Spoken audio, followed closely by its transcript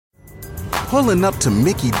Pulling up to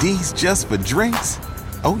Mickey D's just for drinks?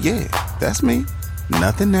 Oh yeah, that's me.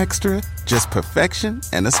 Nothing extra, just perfection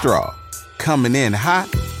and a straw. Coming in hot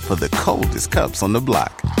for the coldest cups on the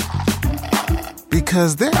block.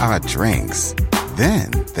 Because there are drinks.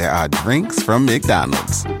 Then there are drinks from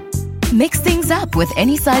McDonald's. Mix things up with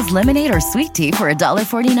any size lemonade or sweet tea for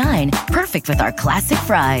 $1.49. Perfect with our classic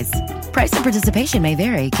fries. Price and participation may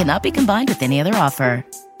vary. Cannot be combined with any other offer.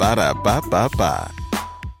 Ba-da-ba-ba-ba.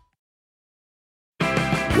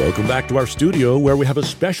 Welcome back to our studio where we have a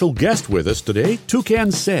special guest with us today,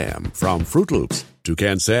 Toucan Sam from Fruit Loops.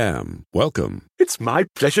 Toucan Sam, welcome. It's my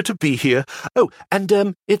pleasure to be here. Oh,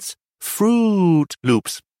 and it's Fruit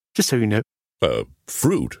Loops, just so you know.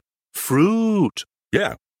 Fruit? Fruit.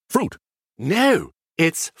 Yeah, fruit. No,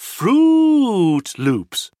 it's Fruit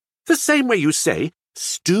Loops. The same way you say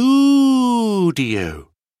studio.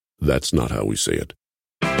 That's not how we say it.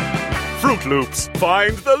 Fruit Loops,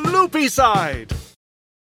 find the loopy side.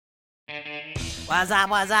 What's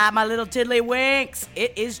up, my little tiddlywinks?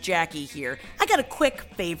 It is Jackie here. I got a quick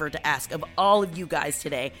favor to ask of all of you guys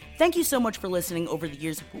today. Thank you so much for listening over the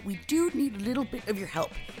years, but we do need a little bit of your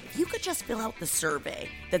help. If you could just fill out the survey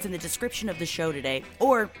that's in the description of the show today,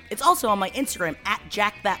 or it's also on my Instagram,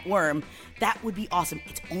 @JackThatWorm, that would be awesome.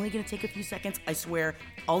 It's only going to take a few seconds, I swear.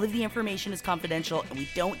 All of the information is confidential, and we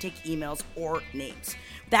don't take emails or names.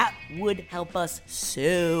 That would help us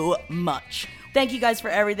so much. Thank you guys for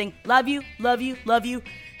everything. Love you, love you, love you.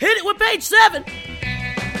 Hit it with page 7.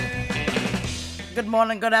 Good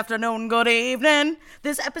morning, good afternoon, good evening.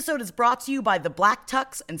 This episode is brought to you by the Black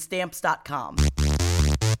Tux and Stamps.com.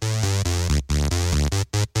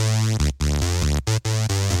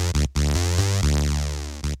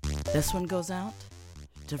 This one goes out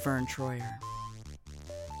to Vern Troyer.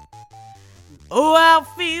 Oh, I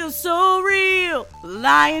feel so real,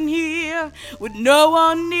 lying here with no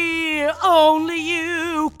one near, only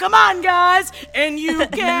you. Come on, guys, and you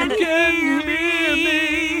can hear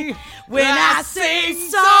me when I sing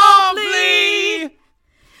softly,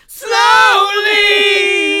 slowly.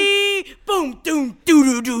 Boom, doom, doo,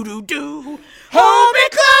 doo, doo, doo, doo. Hold me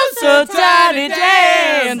closer, tiny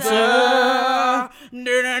dancer.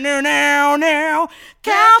 Now.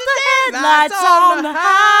 Count the headlights on the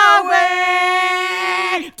highway.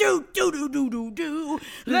 Do, do, do, do, do, do.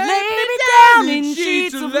 Lay me down in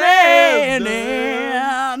sheets of linen.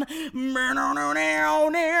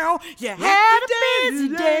 Now. You had a busy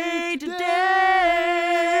day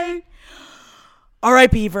today.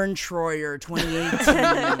 R.I.P. Vern Troyer,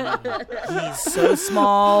 2018. He's so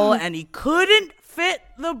small, and he couldn't fit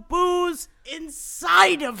the booze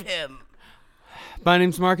inside of him. My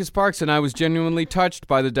name's Marcus Parks, and I was genuinely touched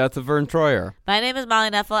by the death of Vern Troyer. My name is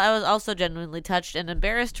Molly Neffel. I was also genuinely touched and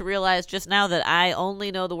embarrassed to realize just now that I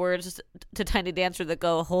only know the words to Tiny Dancer that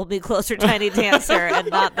go, "Hold me closer, Tiny Dancer,"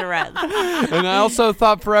 and not the rest. And I also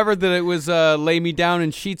thought forever that it was "Lay Me Down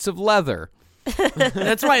in Sheets of Leather."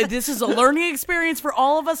 That's right. This is a learning experience for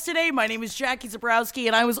all of us today. My name is Jackie Zabrowski,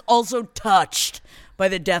 and I was also touched by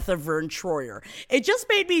the death of Vern Troyer. It just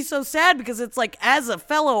made me so sad because it's like, as a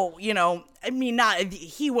fellow, he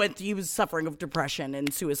was suffering of depression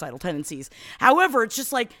and suicidal tendencies. However, it's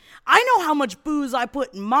just like, I know how much booze I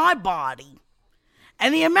put in my body.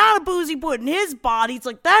 And the amount of booze he put in his body, it's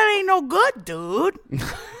like, that ain't no good, dude.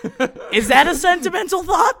 Is that a sentimental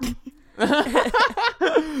thought?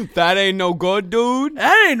 That ain't no good, dude.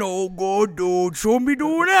 That ain't no good, dude. Show me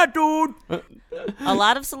doing that, dude. A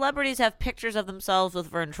lot of celebrities have pictures of themselves with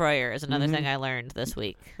Vern Troyer is another thing I learned this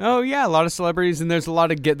week. Oh yeah, a lot of celebrities, and there was a lot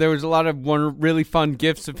of really fun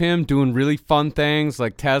gifs of him doing really fun things,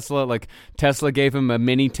 like Tesla. Like Tesla gave him a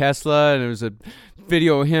mini Tesla, and there was a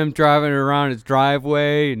video of him driving around his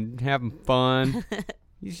driveway and having fun.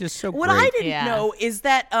 He's just so What great. I didn't know is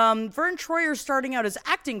that Vern Troyer starting out his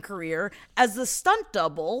acting career as the stunt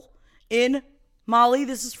double in, Molly,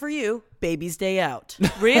 this is for you, Baby's Day Out.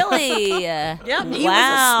 Really? Yeah, he Wow.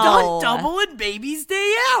 was a stunt double in Baby's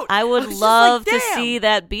Day Out. I would was love just like, to damn. see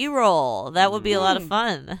that B-roll. That would be a lot of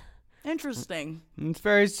fun. Interesting. It's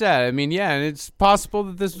very sad. I mean, yeah, and it's possible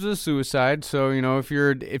that this was a suicide. So, if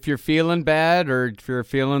you're feeling bad or if you're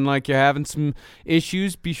feeling like you're having some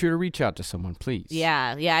issues, be sure to reach out to someone, please.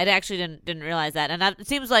 Yeah, I actually didn't realize that. And it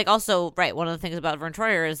seems like also, right, one of the things about Vern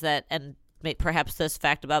Troyer is that, and perhaps this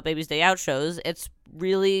fact about Baby's Day Out shows, it's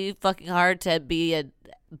really fucking hard to be a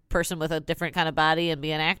person with a different kind of body and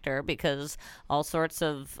be an actor because all sorts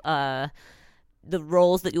of the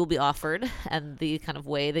roles that you'll be offered and the kind of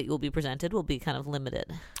way that you'll be presented will be kind of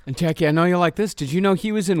limited. And Jackie, I know you like this. Did you know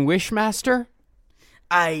he was in Wishmaster?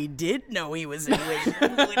 I did know he was in Wish.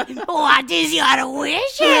 What is your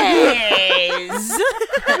wishes?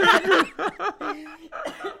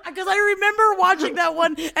 Because I remember watching that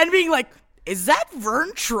one and being like, is that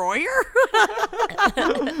Vern Troyer?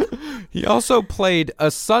 He also played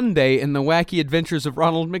a Sunday in the Wacky Adventures of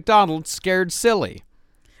Ronald McDonald, Scared Silly.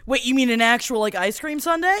 Wait, you mean an actual, like, ice cream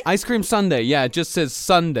sundae? Ice cream Sunday, yeah, it just says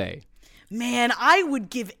Sunday. Man, I would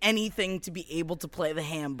give anything to be able to play the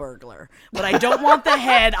Hamburglar. But I don't want the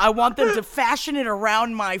head. I want them to fashion it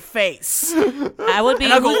around my face. I would be.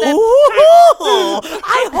 And I go, ooh,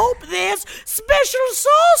 I hope there's special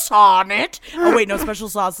sauce on it. Oh, wait, no, special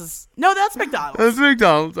sauce is... No, that's McDonald's. That's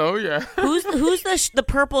McDonald's, oh yeah. Who's the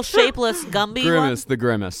purple shapeless Gumby Grimace, one? the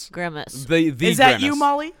Grimace. Grimace. The Is that Grimace. you,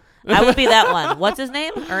 Molly? I would be that one. What's his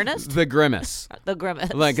name? Ernest? The Grimace. The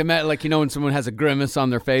Grimace. Like you know when someone has a grimace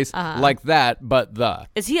on their face? Like that, but the.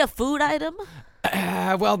 Is he a food item?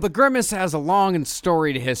 Well, the Grimace has a long and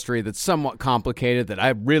storied history that's somewhat complicated that I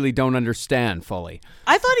really don't understand fully.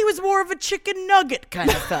 I thought he was more of a chicken nugget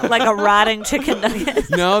kind of fella. Like a rotting chicken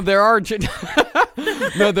nugget? No, there are.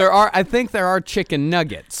 I think there are chicken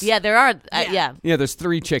nuggets. Yeah, there are. Yeah. Yeah, there's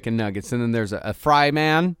 3 chicken nuggets, and then there's a fry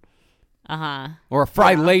man. Or a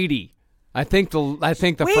fry lady. I think the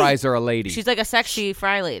Wait. fries are a lady. She's like a sexy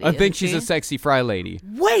fry lady. I think isn't she's she? a sexy fry lady.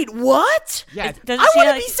 Wait, what? Yeah. Doesn't I she want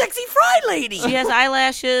to like- be sexy fry lady. She has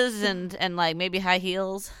eyelashes and like maybe high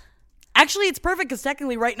heels. Actually, it's perfect because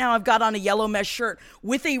technically right now I've got on a yellow mesh shirt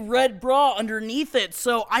with a red bra underneath it,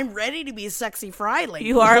 so I'm ready to be a sexy fry lady.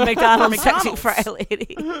 You are a McDonald's sexy McDonald's. fry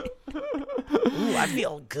lady. Ooh, I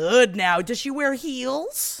feel good now. Does she wear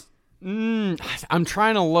heels? I'm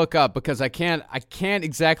trying to look up because I can't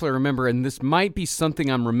exactly remember, and this might be something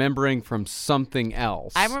I'm remembering from something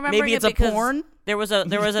else. I'm remembering Maybe it's it a because porn? There was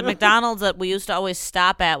a McDonald's that we used to always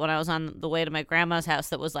stop at when I was on the way to my grandma's house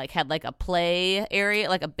that was like had like a play area,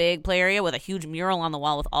 like a big play area with a huge mural on the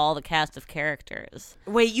wall with all the cast of characters.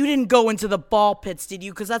 Wait, you didn't go into the ball pits, did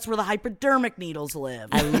you? Because that's where the hypodermic needles live.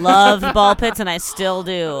 I loved ball pits and I still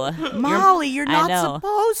do. Molly, you're I not know.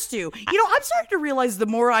 supposed to. You know, I'm starting to realize the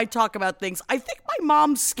more I talk about things, I think my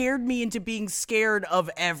mom scared me into being scared of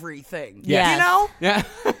everything. Yes. You know? Yeah.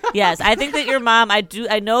 Yes, I think that your mom.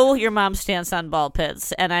 I know your mom's stance on ball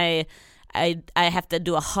pits, and I have to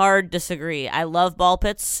do a hard disagree. I love ball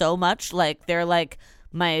pits so much. Like they're like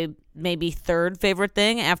my maybe 3rd favorite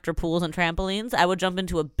thing after pools and trampolines. I would jump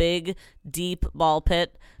into a big, deep ball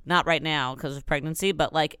pit. Not right now because of pregnancy,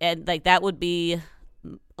 but like that would be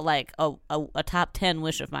like a top 10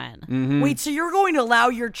 wish of mine. Mm-hmm. Wait, so you're going to allow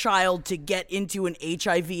your child to get into an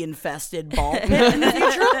HIV-infested ball pit in the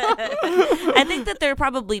future? I think that they're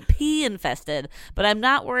probably pee infested, but I'm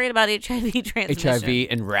not worried about HIV transmission. HIV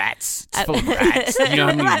and rats. It's full of rats. You know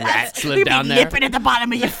how many rats live You'd down be there? nipping at the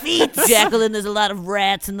bottom of your feet. Jacqueline, there's a lot of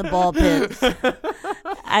rats in the ball pits.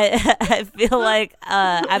 I feel like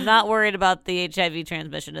I'm not worried about the HIV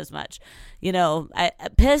transmission as much. You know,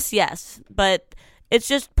 piss, yes, but it's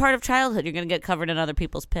just part of childhood. You're going to get covered in other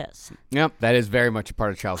people's piss. Yep, that is very much a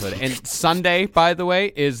part of childhood. And Sunday, by the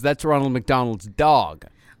way, that's Ronald McDonald's dog.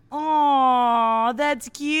 Aw, that's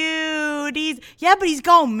cute. But he's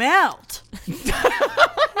gonna melt.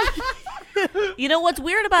 You know what's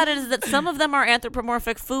weird about it is that some of them are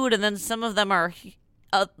anthropomorphic food, and then some of them are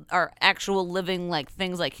actual living like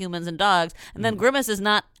things like humans and dogs, and then Grimace is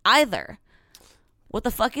not either. What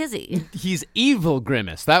the fuck is he? He's Evil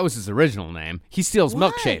Grimace. That was his original name. He steals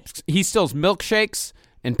milkshakes. He steals milkshakes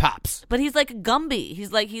and pops. But he's like a Gumby.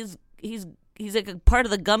 He's like a part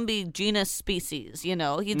of the Gumby genus species, you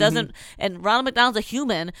know. He doesn't and Ronald McDonald's a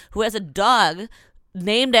human who has a dog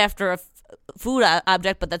named after a food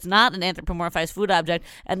object, but that's not an anthropomorphized food object.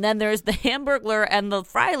 And then there's the Hamburglar and the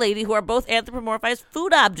Fry Lady, who are both anthropomorphized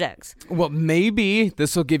food objects. Well, maybe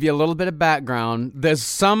this will give you a little bit of background. There's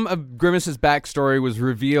some of Grimace's backstory was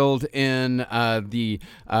revealed in the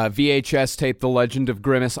VHS tape, The Legend of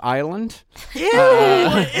Grimace Island. Ew,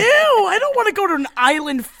 I don't want to go to an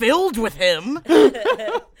island filled with him.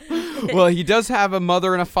 Well, he does have a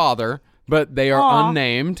mother and a father, but they are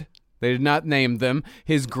unnamed. They did not name them.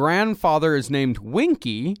 His grandfather is named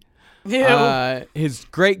Winky. Ew. His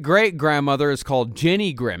great-great-grandmother is called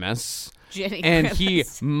Jenny Grimace. Jenny And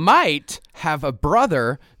Grimace. he might have a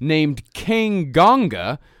brother named King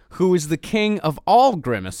Gonga, who is the king of all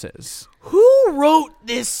Grimaces. Who wrote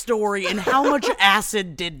this story and how much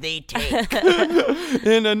acid did they take?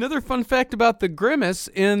 And another fun fact about the Grimace,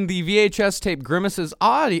 in the VHS tape Grimace's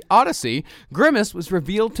Odyssey, Grimace was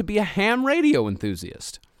revealed to be a ham radio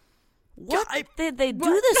enthusiast. What did they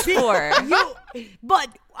do this for?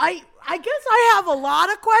 But I guess I have a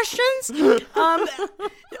lot of questions.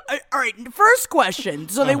 All right, first question.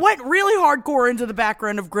 So they went really hardcore into the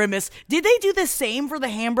background of Grimace. Did they do the same for the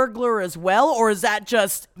Hamburglar as well, or is that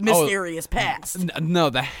just mysterious past? No,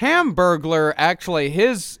 the Hamburglar, actually,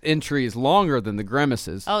 his entry is longer than the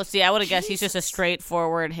Grimace's. Oh, see, I would have guessed he's just a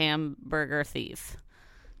straightforward hamburger thief.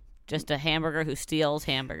 Just a hamburger who steals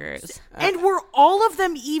hamburgers. And were all of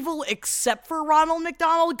them evil except for Ronald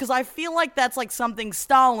McDonald? Because I feel like that's like something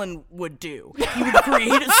Stalin would do. He would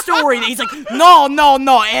create a story that he's like,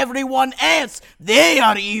 no, everyone else, they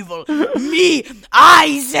are evil. Me,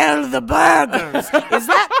 I sell the burgers. Is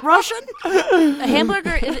that Russian? A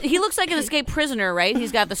hamburger, he looks like an escaped prisoner, right?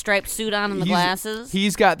 He's got the striped suit on and the glasses.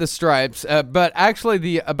 He's got the stripes. But actually,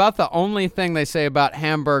 the only thing they say about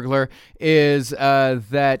Hamburglar is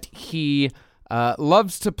that he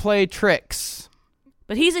loves to play tricks.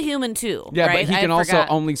 But he's a human too, yeah, right? but he can also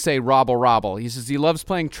only say robble robble. He says he loves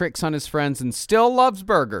playing tricks on his friends and still loves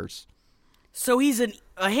burgers. So he's a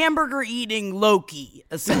hamburger-eating Loki,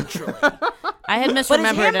 essentially. I had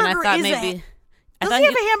misremembered, and I thought maybe... Does he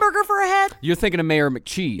have a hamburger for a head? You're thinking of Mayor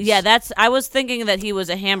McCheese. Yeah, I was thinking that he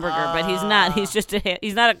was a hamburger, but he's not. He's just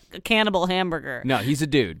he's not a cannibal hamburger. No, he's a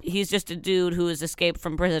dude. He's just a dude who has escaped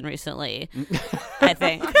from prison recently, I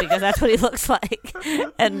think, because that's what he looks like,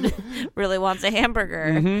 and really wants a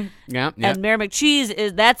hamburger. Mm-hmm. Yeah. And Mayor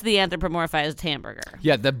McCheese that's the anthropomorphized hamburger.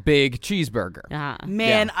 Yeah, the big cheeseburger.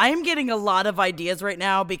 Man, Yeah. I'm getting a lot of ideas right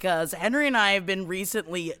now because Henry and I have been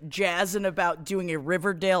recently jazzing about doing a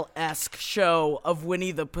Riverdale-esque show of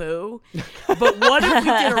Winnie the Pooh. But what if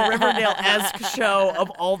we did a Riverdale-esque show of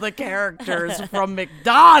all the characters from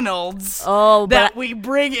McDonald's that we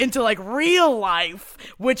bring into like real life,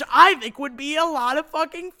 which I think would be a lot of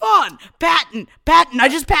fucking fun. Patent, I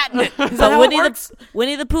just patent it. Is that how it works?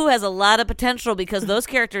 Winnie the Pooh has a lot of potential because those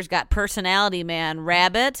characters got personality, man.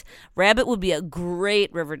 Rabbit would be a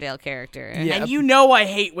great Riverdale character. Yeah. And you know I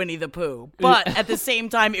hate Winnie the Pooh, but at the same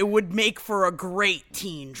time, it would make for a great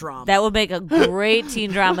teen drama. That would make a great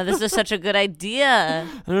teen drama. This is such a good idea.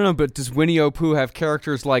 I don't know, but does Winnie Pooh have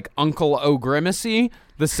characters like Uncle O'Grimacy,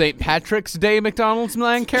 the St. Patrick's Day McDonald's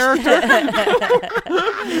man character?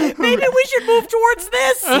 Maybe we should move towards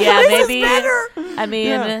this. Yeah, this maybe. is better. I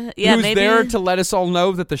mean, Who's maybe. there to let us all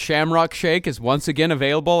know that the Shamrock Shake is once again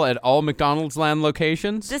available at all McDonald's land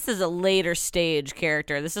locations? This is a later stage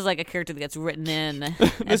character. This is like a character that gets written in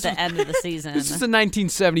at the end of the season. This is a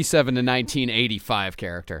 1977 to 1985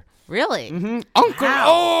 character. Really? Mm-hmm. Uncle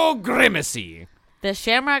O'Grimacy. The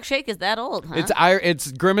Shamrock Shake is that old, huh?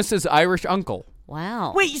 It's Grimace's Irish uncle.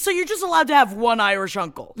 Wow. Wait, so you're just allowed to have one Irish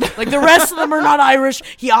uncle? Like the rest of them are not Irish.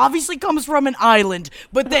 He obviously comes from an island,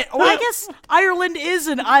 but then, I guess Ireland is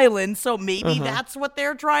an island, so maybe that's what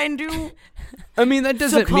they're trying to. I mean, that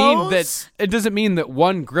doesn't mean that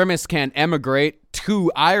one Grimace can emigrate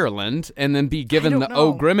to Ireland and then be given the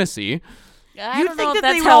O'Grimacy. You'd think that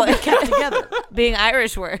they would all be kept together. Being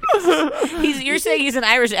Irish works. You're saying he's an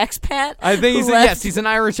Irish expat? I think he's an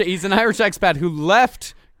Irish expat who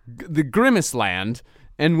left the Grimace land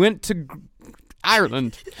and went to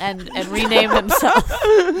Ireland and renamed himself.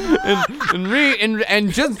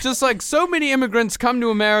 and just like so many immigrants come to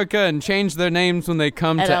America and change their names when they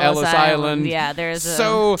come to Ellis Island. Yeah,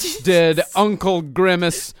 so did Uncle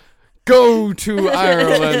Grimace go to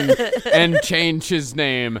Ireland and change his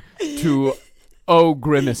name to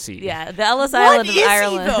O'Grimacy. Yeah, the Ellis Island of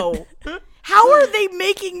Ireland. What is he, though? How are they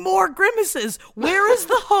making more Grimaces? Where is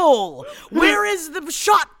the hole? Where is the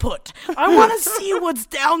shot put? I want to see what's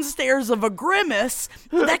downstairs of a Grimace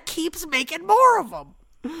that keeps making more of them.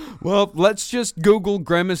 Well, let's just Google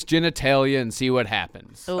Grimace genitalia and see what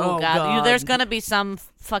happens. Oh, God. There's going to be some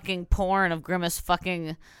fucking porn of Grimace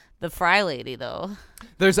fucking the Fry Lady, though.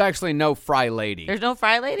 There's actually no Fry Lady. There's no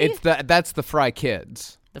Fry Lady? That's the Fry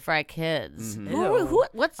Kids. The Fry Kids.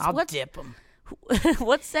 Mm-hmm. I'll dip them.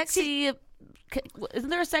 What's sexy? Isn't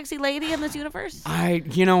there a sexy lady in this universe?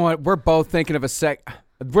 You know what? We're both thinking of a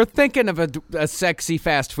sexy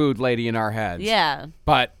fast food lady in our heads. Yeah.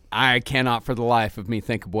 But I cannot for the life of me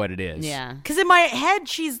think of what it is. Yeah. Because in my head,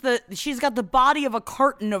 she's got the body of a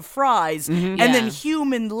carton of fries and then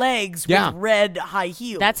human legs with red high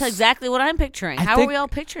heels. That's exactly what I'm picturing. How are we all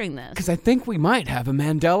picturing this? Because I think we might have a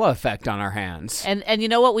Mandela effect on our hands. And you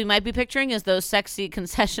know what we might be picturing is those sexy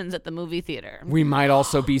concessions at the movie theater. We might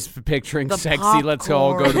also be picturing sexy popcorn. Let's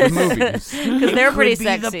all go to the movies. Because they're pretty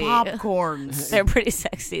sexy. The popcorns. They're pretty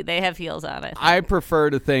sexy. They have heels on it. I prefer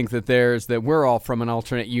to think that we're all from an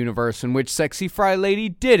alternate universe in which sexy Fry Lady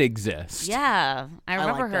did exist. Yeah. I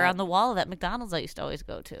remember like her that. on the wall of that McDonald's I used to always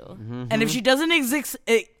go to. And if she doesn't exist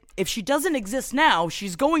if she doesn't exist now,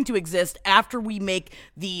 she's going to exist after we make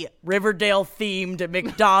the Riverdale-themed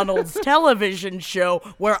McDonald's television show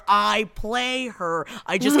where I play her.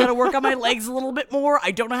 I just got to work on my legs a little bit more.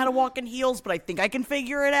 I don't know how to walk in heels, but I think I can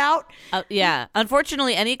figure it out. Yeah.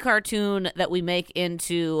 Unfortunately, any cartoon that we make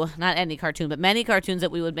into, not any cartoon, but many cartoons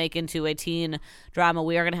that we would make into a teen drama,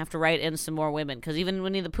 we are going to have to write in some more women. Because even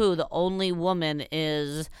Winnie the Pooh, the only woman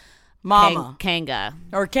is... Mama. Kanga.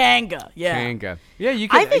 Or Kanga, yeah. Kanga. Yeah, you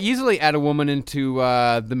could easily add a woman into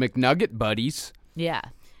the McNugget Buddies. Yeah,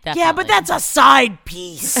 definitely. Yeah, but that's a side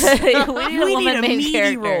piece. we need a meaty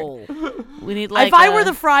character. role. We need like if I were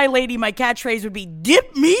the Fry Lady, my catchphrase would be,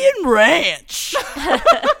 dip me in ranch.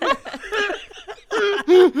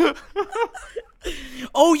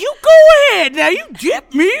 Oh, you go ahead. Now you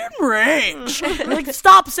dip me in ranch. Like,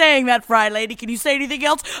 stop saying that, Fry Lady. Can you say anything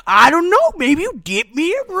else? I don't know. Maybe you dip me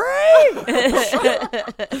in ranch.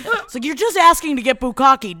 It's like, you're just asking to get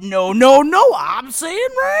bukkake. No. I'm saying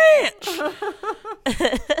ranch.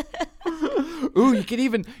 Ooh,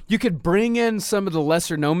 you could bring in some of the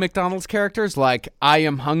lesser known McDonald's characters like I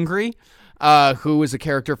Am Hungry. Who was a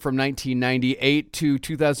character from 1998 to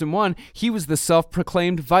 2001. He was the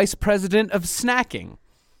self-proclaimed vice president of snacking.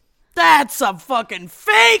 That's a fucking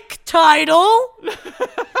fake title.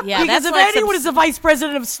 Yeah, because that's if like anyone is the vice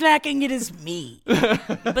president of snacking, it is me.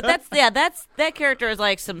 But that character is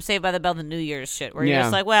like some Saved by the Bell, the New Year's shit, where you're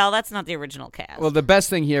just like, well, that's not the original cast. Well, the best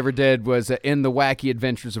thing he ever did was in the Wacky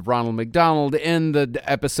Adventures of Ronald McDonald, in the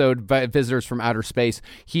episode Visitors from Outer Space,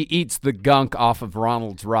 he eats the gunk off of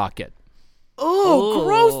Ronald's rocket. Oh,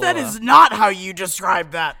 gross. That is not how you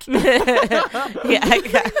describe that. We've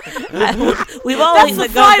all eaten the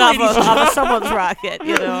gunk off of someone's rocket,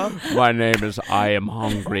 you know. My name is I Am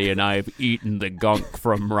Hungry, and I've eaten the gunk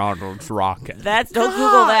from Ronald's rocket. Don't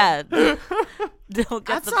Google that.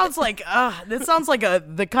 That sounds like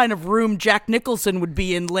the kind of room Jack Nicholson would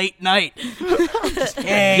be in late night.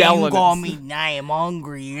 Hey, you call me I am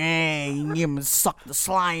hungry. Hey, you must suck the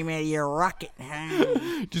slime out of your rocket.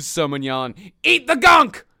 Hey. Just someone yelling, "Eat the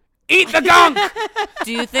gunk! Eat the gunk!"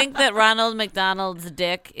 Do you think that Ronald McDonald's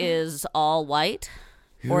dick is all white?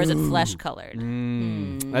 Or is it flesh colored?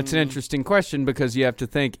 That's an interesting question because you have to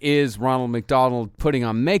think, is Ronald McDonald putting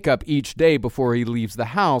on makeup each day before he leaves the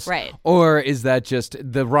house? Right. Or is that just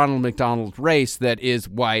the Ronald McDonald race that is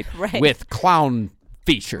white with clown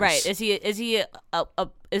features? Right. Is he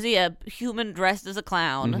a human dressed as a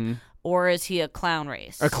clown or is he a clown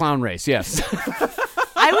race? A clown race, yes.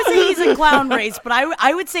 I would say he's a clown race, but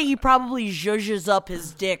I would say he probably zhuzhes up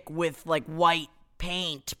his dick with like white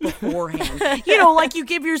paint beforehand. You know, like you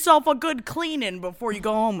give yourself a good cleaning before you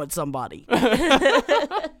go home with somebody.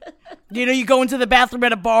 You know, you go into the bathroom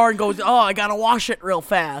at a bar and goes, oh, I gotta wash it real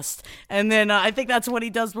fast. And then I think that's what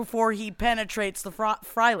he does before he penetrates the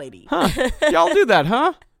Fry Lady. Huh. Y'all do that,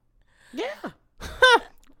 huh? Yeah.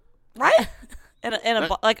 Right?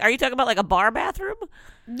 Are you talking about like a bar bathroom?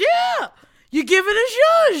 Yeah. You give it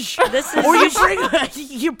a zhuzh. Or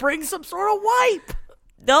you bring some sort of wipe.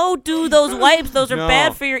 Don't do those wipes. Those are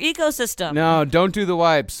bad for your ecosystem. No, don't do the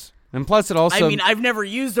wipes. And plus it also... I mean, I've never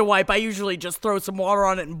used a wipe. I usually just throw some water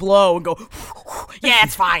on it and blow and go, yeah,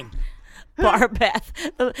 it's fine. Bar bath.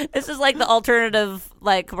 This is like the alternative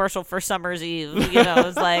like commercial for Summer's Eve. You know,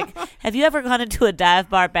 it's like, have you ever gone into a dive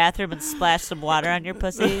bar bathroom and splashed some water on your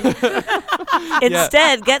pussy?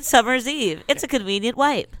 Instead, get Summer's Eve. It's a convenient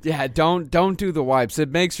wipe. Yeah, don't do the wipes. It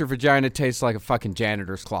makes your vagina taste like a fucking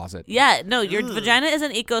janitor's closet. Yeah, no, your vagina is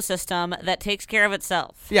an ecosystem that takes care of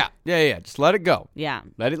itself. Yeah. Just let it go. Yeah.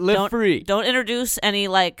 Let it live free. Don't introduce any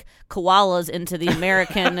like koalas into the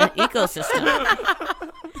American ecosystem.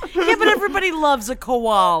 Yeah, but everybody loves a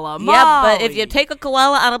koala. Molly. Yeah, but if you take a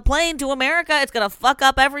koala on a plane to America, it's going to fuck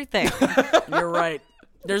up everything. You're right.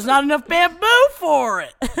 There's not enough bamboo for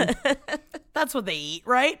it. That's what they eat,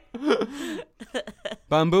 right?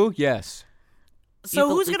 Bamboo? Yes. So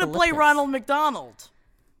who's going to play Ronald McDonald?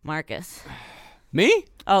 Marcus. Me?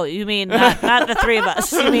 Oh, you mean not the three of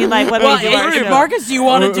us. You mean like when we do our show. Marcus, do you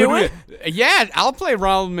want to do it? Yeah, I'll play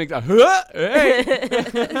Ronald McDonald. Hey.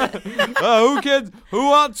 Who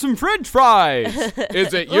wants some French fries?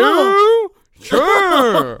 Is it you?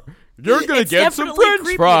 Sure. You're going to get some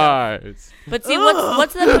French fries. But see,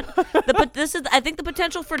 what's the this is I think the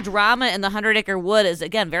potential for drama in the 100 Acre Wood is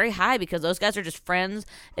again very high because those guys are just friends.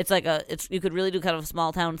 It's like you could really do kind of a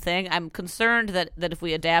small town thing. I'm concerned that if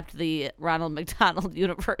we adapt the Ronald McDonald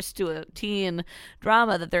universe to a teen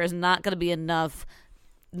drama, that there is not going to be enough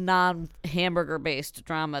non-hamburger based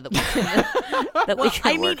drama that we can,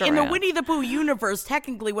 I mean, work in the around. Winnie the Pooh universe,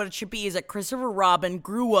 technically what it should be is that Christopher Robin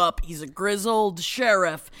grew up, he's a grizzled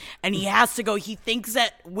sheriff, and he has to go, he thinks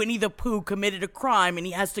that Winnie the Pooh committed a crime, and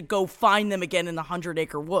he has to go find them again in the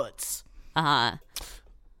 100-acre woods.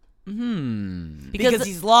 Because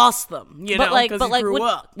he's lost them, you know, because he grew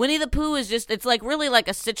up. Winnie the Pooh is just, it's like really like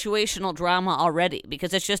a situational drama already,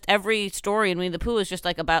 because it's just every story in Winnie the Pooh is just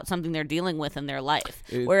like about something they're dealing with in their life.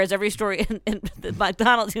 Whereas every story in the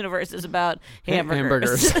McDonald's universe is about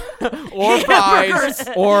hamburgers. Or fries.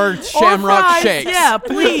 Or shamrock fries, shakes. Yeah,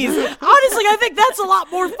 please. Honestly, I think that's a lot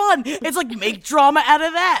more fun. It's like, make drama out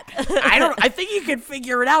of that. I think you can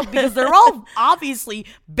figure it out, because they're all obviously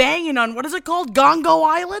banging on, what is it called? Gongo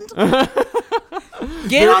Island?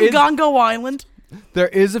 Get on Gongo Island. There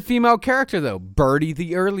is a female character, though. Birdie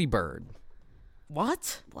the early bird.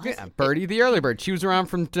 What? Yeah, Birdie the early bird. She was around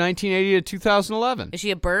from 1980 to 2011. Is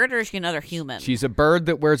she a bird or is she another human? She's a bird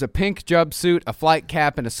that wears a pink jumpsuit, a flight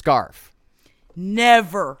cap, and a scarf.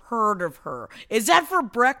 Never heard of her. Is that for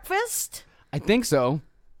breakfast? I think so.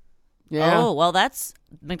 Yeah. Oh, well, that's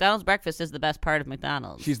McDonald's breakfast is the best part of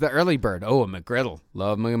McDonald's. She's the early bird. Oh, a McGriddle.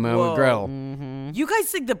 Love my McGriddle. You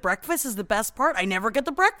guys think the breakfast is the best part? I never get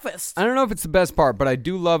the breakfast. I don't know if it's the best part, but I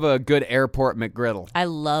do love a good airport McGriddle. I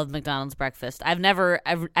love McDonald's breakfast. I have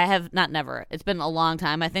not never. It's been a long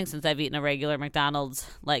time, I think, since I've eaten a regular McDonald's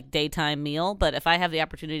like daytime meal. But if I have the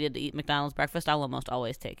opportunity to eat McDonald's breakfast, I'll almost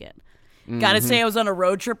always take it. Gotta say, I was on a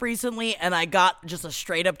road trip recently, and I got just a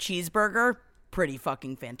straight up cheeseburger. Pretty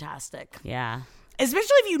fucking fantastic. Yeah.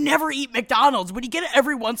 Especially if you never eat McDonald's. When you get it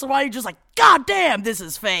every once in a while, you're just like, God damn, this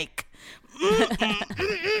is fake.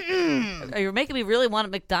 You're making me really want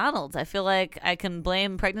McDonald's. I feel like I can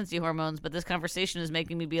blame pregnancy hormones, but this conversation is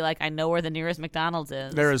making me be like, I know where the nearest McDonald's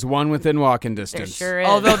is. There is one within walking There distance. sure is.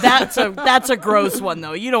 Although that's a gross one,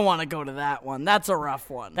 though. You don't want to go to that one. That's a rough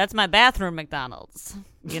one. That's my bathroom McDonald's.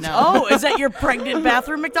 You know? Oh, is that your pregnant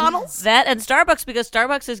bathroom McDonald's? That and Starbucks, because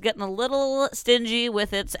Starbucks is getting a little stingy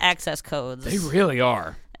with its access codes. They really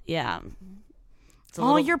are. Yeah.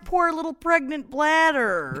 Oh, your poor little pregnant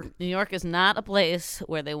bladder. New York is not a place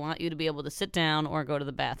where they want you to be able to sit down or go to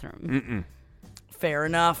the bathroom. Fair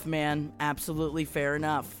enough, man. Absolutely fair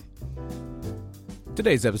enough.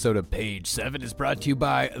 Today's episode of Page 7 is brought to you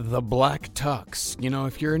by The Black Tux. You know,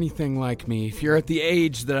 if you're anything like me, if you're at the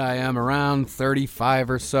age that I am, around 35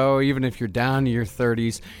 or so, even if you're down to your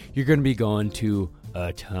 30s, you're going to be going to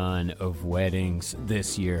a ton of weddings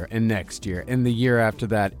this year and next year and the year after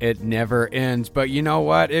that. It never ends. But you know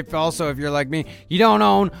what? If you're like me, you don't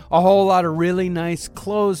own a whole lot of really nice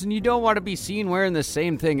clothes and you don't want to be seen wearing the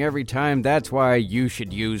same thing every time. That's why you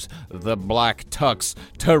should use The Black Tux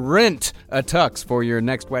to rent a tux for your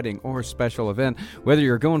next wedding or special event. Whether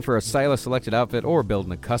you're going for a stylist selected outfit or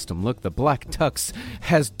building a custom look, The Black Tux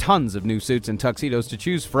has tons of new suits and tuxedos to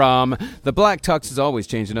choose from. The Black Tux is always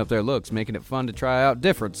changing up their looks, making it fun to try out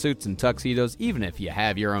different suits and tuxedos. Even if you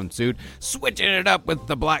have your own suit, switching it up with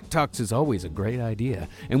The Black Tux is always a great idea.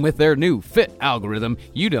 And with their new fit algorithm,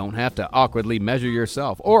 you don't have to awkwardly measure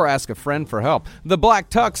yourself or ask a friend for help. The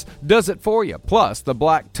Black Tux does it for you. Plus, The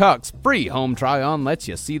Black Tux free home try-on lets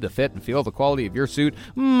you see the fit and feel the quality of your suit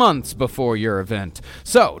months before your event.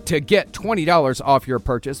 So, to get $20 off your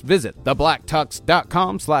purchase, visit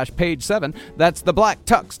theblacktux.com/page7. That's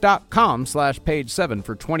theblacktux.com/page7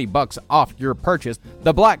 for $20 off your purchase.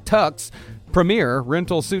 The Black Tux, premier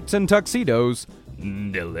rental suits and tuxedos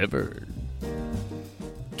delivered.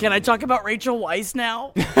 Can I talk about Rachel Weisz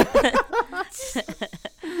now?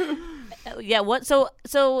 Yeah, what?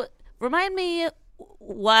 So remind me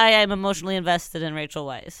why I'm emotionally invested in Rachel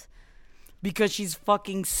Weisz. Because she's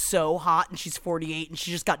fucking so hot and she's 48 and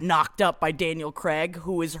she just got knocked up by Daniel Craig,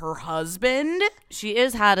 who is her husband. She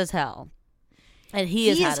is hot as hell. And he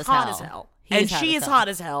is hot as hell. And she is hot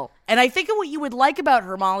as hell. And I think what you would like about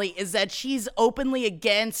her, Molly, is that she's openly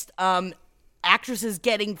against actresses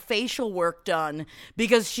getting facial work done,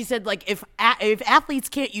 because she said, like, if athletes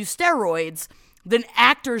can't use steroids, then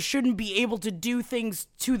actors shouldn't be able to do things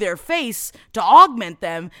to their face to augment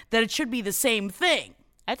them, that it should be the same thing.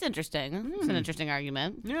 That's interesting. That's an interesting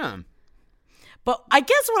argument. Yeah. But I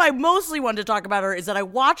guess what I mostly wanted to talk about her is that I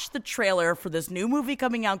watched the trailer for this new movie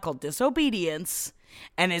coming out called Disobedience,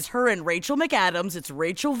 and it's her and Rachel McAdams. It's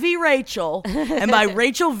Rachel v. Rachel. And by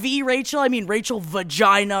Rachel v. Rachel, I mean Rachel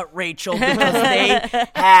Vagina Rachel, because they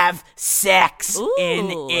have sex in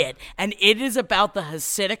it. And it is about the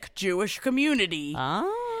Hasidic Jewish community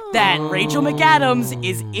that Rachel McAdams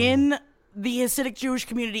is in the Hasidic Jewish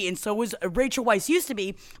community, and so was Rachel Weisz used to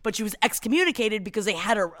be, but she was excommunicated because they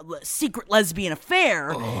had a secret lesbian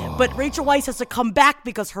affair. But Rachel Weisz has to come back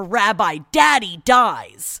because her rabbi daddy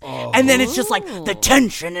dies. And then it's just like the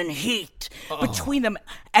tension and heat between them.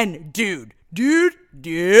 And dude,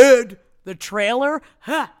 the trailer,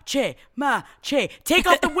 take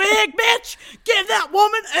off the wig, bitch! Give that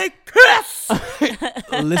woman a kiss!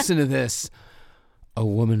 Listen to this. A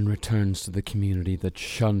woman returns to the community that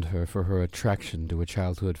shunned her for her attraction to a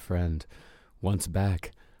childhood friend. Once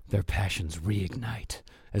back, their passions reignite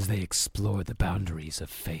as they explore the boundaries of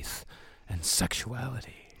faith and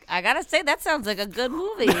sexuality. I gotta say, that sounds like a good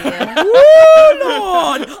movie. Lord!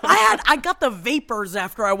 I got the vapors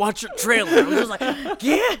after I watched the trailer. I was just like,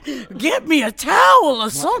 get me a towel or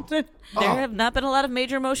something. There have not been a lot of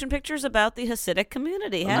major motion pictures about the Hasidic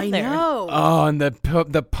community, have there? I know. Oh, and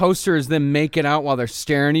the poster is them making out while they're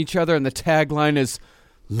staring at each other, and the tagline is,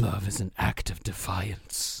 "Love is an act of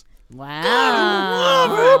defiance." Wow. I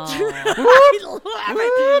love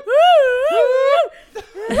it.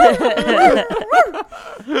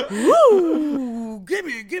 Woo!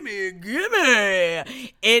 Gimme.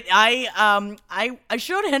 I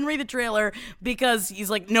showed Henry the trailer because he's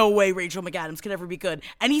like, no way Rachel McAdams could ever be good.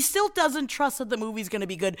 And he still doesn't trust that the movie's going to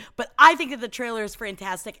be good. But I think that the trailer is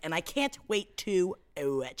fantastic, and I can't wait to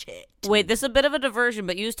watch it. Wait, this is a bit of a diversion,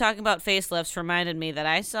 but you was talking about facelifts reminded me that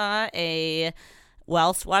I saw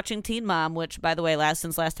whilst watching Teen Mom, which, by the way,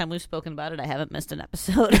 since last time we've spoken about it, I haven't missed an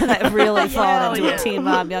episode, and I've really fallen into a Teen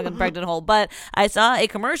Mom, young and pregnant hole. But I saw a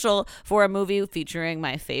commercial for a movie featuring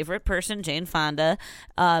my favorite person, Jane Fonda,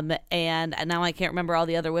 and now I can't remember all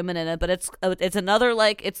the other women in it. But it's another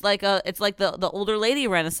it's like the older lady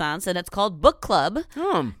renaissance, and it's called Book Club,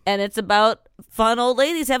 and it's about fun old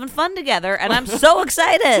ladies having fun together, and I'm so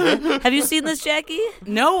excited. Have you seen this, Jackie?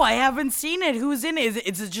 No, I haven't seen it. Who's in it?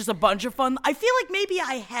 Is it just a bunch of fun? I feel like maybe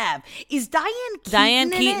I have. Is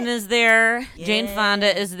Diane Keaton is there. Yeah. Jane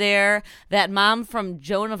Fonda is there. That mom from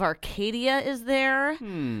Joan of Arcadia is there.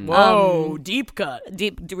 Whoa, deep cut.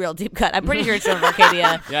 Real deep cut. I'm pretty sure it's Joan of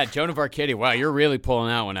Arcadia. Yeah, Joan of Arcadia. Wow, you're really pulling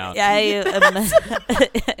that one out. Yeah, I am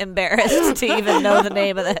embarrassed to even know the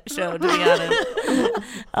name of that show, to be honest.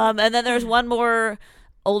 And then there's one more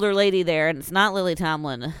older lady there, and it's not Lily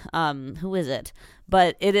Tomlin. Who is it?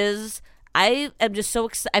 But it is. I am just so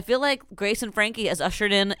excited. I feel like Grace and Frankie has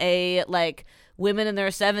ushered in a women in their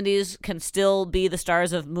 70s can still be the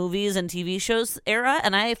stars of movies and TV shows era,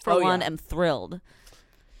 and I for one am thrilled.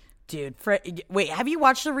 Dude, wait, have you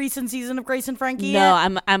watched the recent season of Grace and Frankie yet?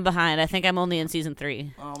 No, I'm behind. I think I'm only in season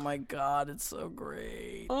 3. Oh my God, it's so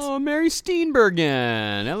great. Oh, Mary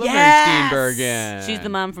Steenburgen. Hello, Yes! Mary Steenburgen. She's the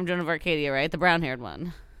mom from Joan of Arcadia, right? The brown-haired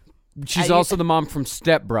one. She's also the mom from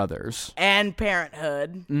Step Brothers. And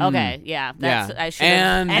Parenthood. Okay, yeah. I should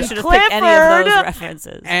And have picked Clifford. any of those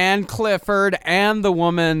references. And Clifford, and the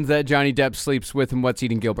woman that Johnny Depp sleeps with in What's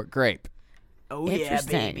Eating Gilbert Grape. Oh yeah,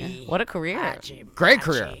 Interesting. baby. What a career. Great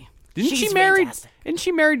career. Didn't She's she marry? fantastic. Isn't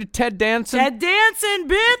she married to Ted Danson? Ted Danson,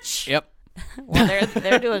 bitch. Yep. Well,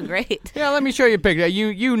 they're doing great. Yeah, let me show you a picture.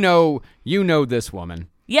 You know this woman.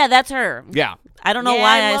 Yeah, that's her. Yeah. I don't know Yeah,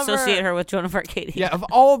 why I I love associate her. her with Joan of Arcadia. Yeah, of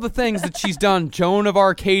all the things that she's done, Joan of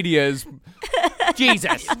Arcadia is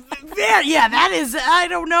Jesus. Yeah, that is. I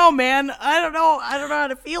don't know, man. I don't know how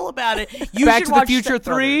to feel about it. You Back should to the watch Future Step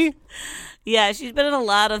Brothers. 3. Yeah, she's been in a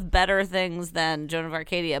lot of better things than Joan of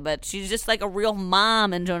Arcadia, but she's just like a real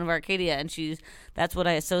mom in Joan of Arcadia, and that's what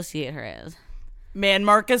I associate her as. Man,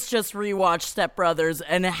 Marcus just rewatched Step Brothers,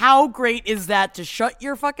 and how great is that to shut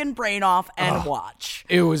your fucking brain off and watch?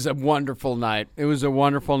 It was a wonderful night. It was a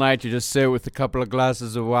wonderful night to just sit with a couple of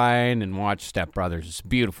glasses of wine and watch Step Brothers. It's a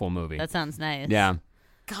beautiful movie. That sounds nice. Yeah.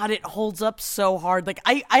 God, it holds up so hard. Like,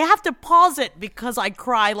 I have to pause it because I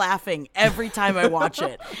cry laughing every time I watch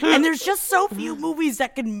it. And there's just so few movies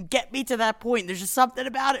that can get me to that point. There's just something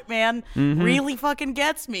about it, man. Really fucking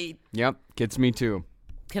gets me. Yep, gets me too.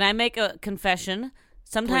 Can I make a confession?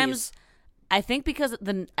 Sometimes I think because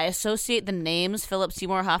I associate the names Philip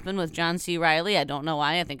Seymour Hoffman with John C. Reilly. I don't know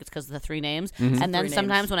why. I think it's because of the 3 names. And then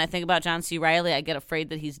sometimes when I think about John C. Reilly, I get afraid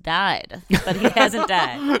that he's died. But he hasn't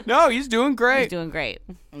died. No, he's doing great. He's doing great.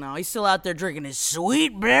 No, he's still out there drinking his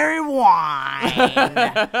sweet berry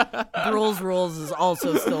wine. Girls Rules is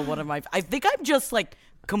also still one of my... I think I'm just,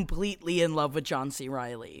 completely in love with John C.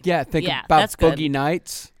 Reilly. Yeah, think Yeah, about that's good. Boogie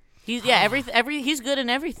Nights. He's he's good in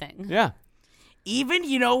everything. Yeah. Even,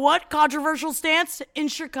 you know what? Controversial stance in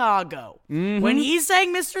Chicago. When he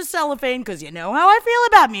sang Mr. Cellophane, because you know how I feel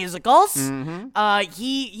about musicals,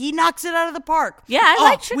 he knocks it out of the park. Yeah, I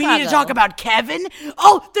like We need to Chicago. talk about Kevin.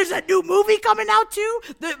 Oh, there's a new movie coming out too.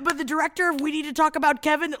 But the director of We Need to Talk About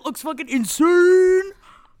Kevin, that looks fucking insane.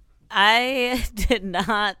 I did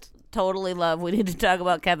not totally love We Need to Talk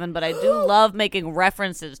About Kevin, but I do love making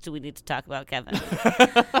references to We Need to Talk About Kevin.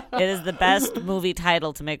 It is the best movie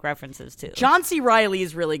title to make references to. John C. Reilly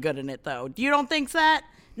is really good in it, though. You don't think that?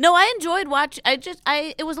 No, I enjoyed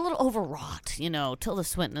it was a little overwrought, you know. Tilda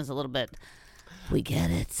Swinton is a little bit, we get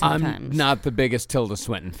it sometimes. I'm not the biggest Tilda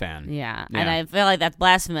Swinton fan. Yeah, and I feel like that's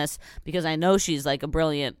blasphemous because I know she's like a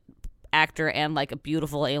brilliant actor and like a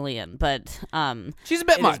beautiful alien, but She's a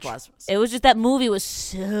bit It is much. blasphemous. it was just that movie was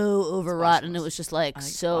so overwrought and it was just like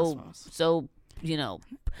so you know.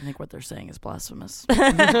 I think what they're saying is blasphemous.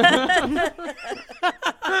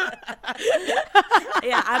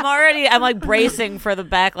 Yeah, I'm like bracing for the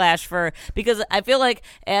backlash because I feel like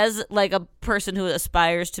as like a person who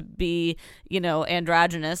aspires to be, you know,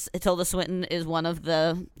 androgynous, Tilda Swinton is one of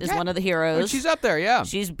the heroes. She's up there, yeah.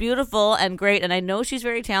 She's beautiful and great, and I know she's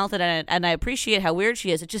very talented, and I appreciate how weird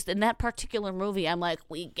she is. It's just in that particular movie, I'm like,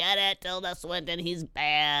 we get it, Tilda Swinton. He's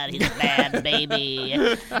bad. He's a bad baby.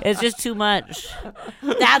 It's just too much.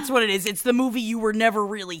 That's what it is. It's the movie you were never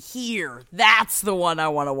really here. That's the one I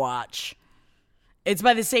want to watch. It's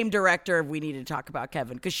by the same director of We Need to Talk About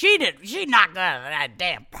Kevin, because she knocked out of that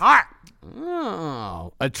damn park.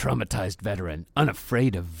 Oh, a traumatized veteran,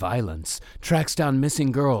 unafraid of violence, tracks down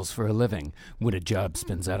missing girls for a living. When a job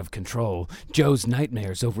spins out of control, Joe's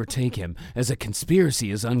nightmares overtake him as a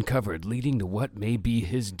conspiracy is uncovered, leading to what may be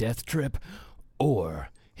his death trip or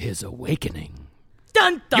his awakening.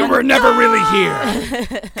 Dun, dun, You were dun. never really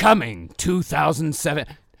here. Coming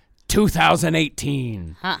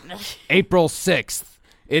 2018. April 6th.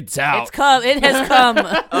 It's out. It's come. It has come.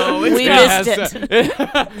 We missed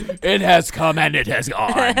it. It has come and it has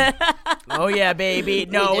gone. Oh, yeah, baby.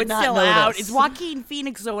 No, did it's not still notice. out. It's Joaquin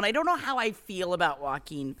Phoenix, though, and I don't know how I feel about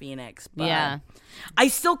Joaquin Phoenix. But Yeah. I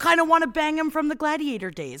still kind of want to bang him from the Gladiator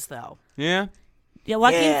days, though. Yeah. Yeah,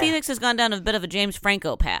 Joaquin Yeah. Phoenix has gone down a bit of a James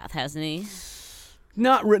Franco path, hasn't he?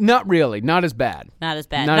 Not really. Not as bad. Not as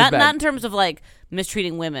bad. Not as bad. Not in terms of like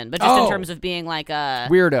mistreating women, but just in Oh. terms of being like a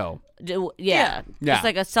Weirdo. yeah, Yeah. just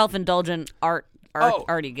like a self-indulgent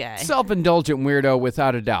arty guy. Self-indulgent weirdo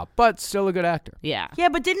without a doubt, but still a good actor. Yeah. Yeah,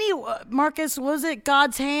 but didn't he, Marcus, was it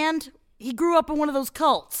God's Hand? He grew up in one of those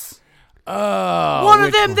cults. Oh, One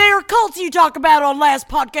of them there cults you talk about on last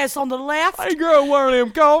podcast on the left. I grew up one of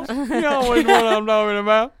them cults. You know which one I'm talking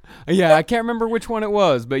about. Yeah, I can't remember which one it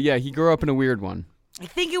was, but yeah, he grew up in a weird one. I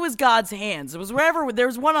think it was God's Hands. It was wherever.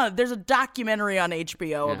 There's a documentary on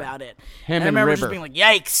HBO about it. Him I and remember River. just being like,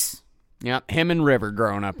 yikes. Yeah, him and River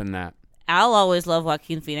growing up in that. I'll always love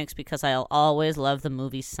Joaquin Phoenix because I'll always love the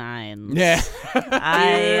movie Signs. Yeah.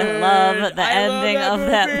 I love the ending of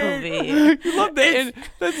that movie. You love that.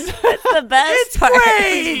 That's The best part.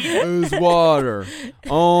 it's water.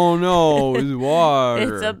 Oh no, it's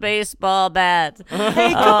water. It's a baseball bat.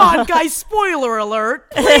 Hey, come on, guys. Spoiler alert.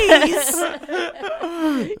 Please.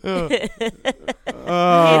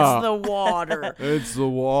 It's the water. It's the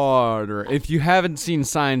water. If you haven't seen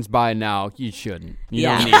Signs by now, you shouldn't. You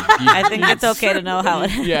Yeah. don't need. I think it's okay to know how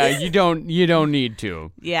it ends. Yeah, you don't need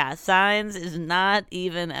to. Yeah, Signs is not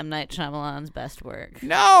even M. Night Shyamalan's best work.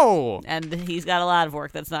 No. And he's got a lot of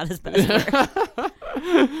work that's not his best work.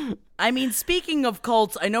 I mean, speaking of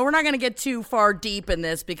cults, I know we're not going to get too far deep in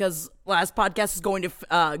this because last podcast is going to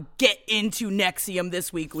get into Nexium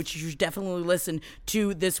this week, which you should definitely listen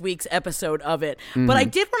to this week's episode of it. But I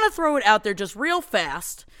did want to throw it out there just real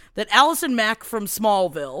fast that Allison Mack from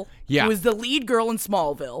Smallville, Yeah. who was the lead girl in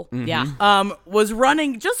Smallville, Yeah. was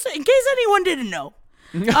running, just in case anyone didn't know,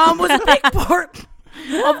 was a big part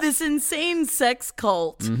of this insane sex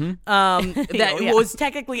cult that was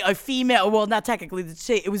technically a female, well, not technically,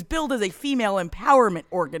 it was billed as a female empowerment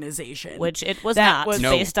organization. Which it was That not, was-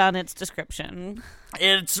 based on its description.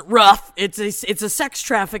 It's rough. It's a sex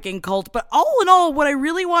trafficking cult. But all in all, what I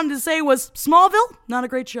really wanted to say was Smallville, not a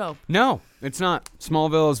great show. No, it's not.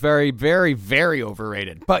 Smallville is very, very, very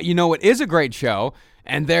overrated. But you know what is a great show?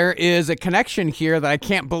 And there is a connection here that I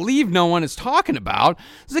can't believe no one is talking about.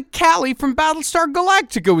 Is that Callie from Battlestar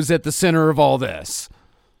Galactica was at the center of all this.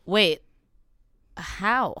 Wait,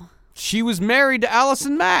 how? She was married to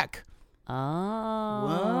Allison Mack. Oh.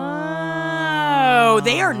 No,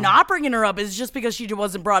 they are not bringing her up. It's just because she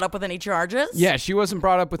wasn't brought up with any charges? Yeah, she wasn't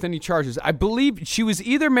brought up with any charges. I believe she was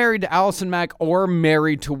either married to Allison Mack or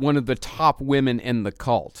married to one of the top women in the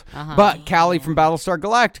cult. But Callie from Battlestar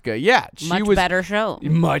Galactica, yeah. She was better show.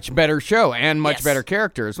 Much better show and much Yes. better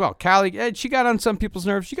character as well. Callie, she got on some people's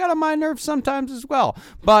nerves. She got on my nerves sometimes as well.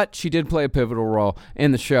 But she did play a pivotal role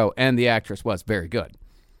in the show, and the actress was very good.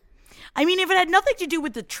 I mean, if it had nothing to do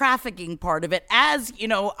with the trafficking part of it, as, you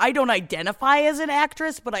know, I don't identify as an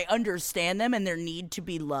actress, but I understand them and their need to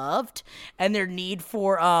be loved and their need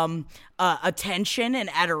for attention and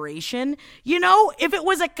adoration. You know, if it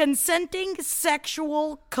was a consenting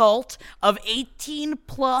sexual cult of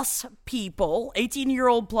 18-plus people,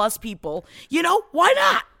 18-year-old plus people, you know, why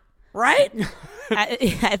not? Right?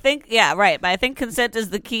 I think, yeah, right. But I think consent is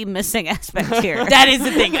the key missing aspect here. That is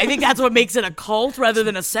the thing. I think that's what makes it a cult rather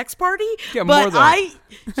than a sex party. Yeah, but more you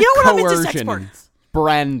know what, I'm into sex coercion,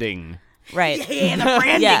 parties. Right. Yeah, the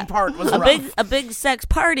branding part was rough. A big sex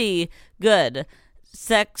party, good.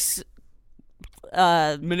 Sex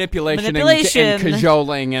Manipulation. And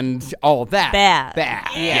cajoling and all that. Bad.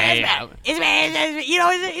 Yeah. It's bad. You know,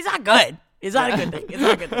 it's not good. It's not a good thing. It's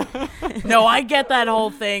not a good thing. No, I get that whole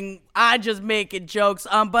thing. I just making jokes.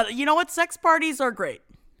 But you know what? Sex parties are great.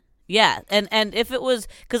 Yeah, and if it was,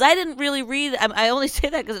 because I didn't really read, I only say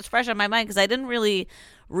that because it's fresh on my mind, because I didn't really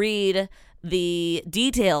read the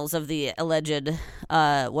details of the alleged,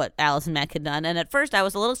 what Allison Mack had done, and at first I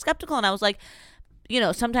was a little skeptical, and I was like, you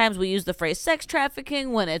know, sometimes we use the phrase sex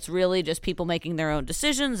trafficking when it's really just people making their own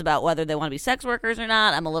decisions about whether they want to be sex workers or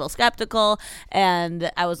not. I'm a little skeptical, and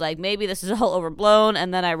I was like, maybe this is all overblown,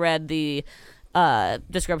 and then I read the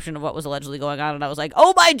description of what was allegedly going on, and I was like,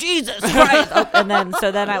 oh my Jesus Christ. And then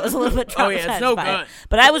I was a little bit traumatized. Oh yeah, it's no by good. it.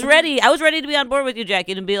 But I was ready to be on board with you,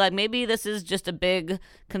 Jackie, and be like, maybe this is just a big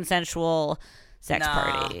consensual sex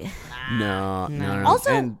party. No.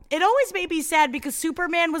 Also, it always made me sad because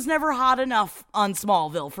Superman was never hot enough on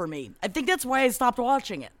Smallville for me. I think that's why I stopped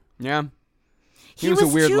watching it. Yeah. He was a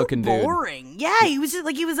weird-looking dude. Boring. Yeah, he was just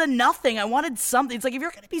like, he was a nothing. I wanted something. It's like, if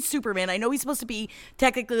you're going to be Superman, I know he's supposed to be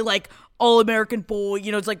technically like all-American boy,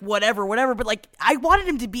 you know, it's like whatever, but like, I wanted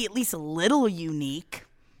him to be at least a little unique.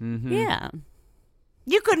 Mm-hmm. Yeah.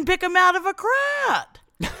 You couldn't pick him out of a crowd.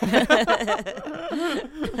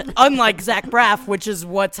 Unlike Zach Braff, which is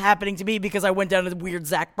what's happening to me because I went down to the weird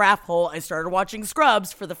Zach Braff hole. I started watching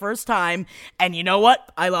Scrubs for the first time, and you know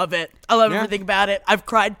what? I love it. I love everything about it. I've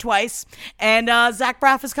cried twice, and Zach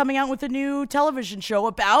Braff is coming out with a new television show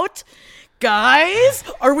about... Guys,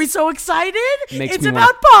 are we so excited? It's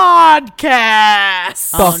about podcasts.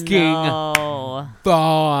 Fucking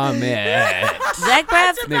vomit. Zach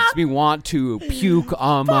Braff makes me want to puke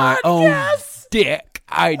on my own dick.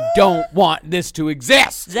 I don't want this to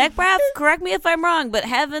exist. Zach Braff, correct me if I'm wrong, but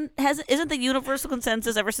isn't the universal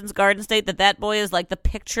consensus ever since Garden State that boy is like the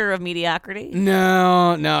picture of mediocrity?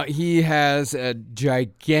 No, he has a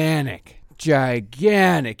gigantic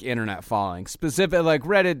internet following. Specific, like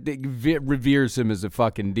Reddit reveres him as a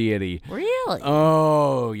fucking deity. Really?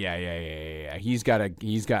 Oh yeah. He's got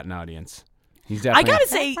an audience. He's definitely. I gotta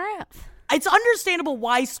say, it's understandable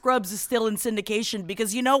why Scrubs is still in syndication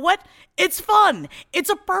because you know what? It's fun. It's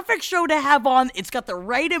a perfect show to have on. It's got the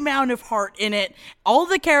right amount of heart in it. All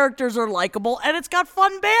the characters are likable, and it's got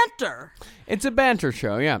fun banter. It's a banter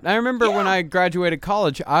show, yeah. I remember when I graduated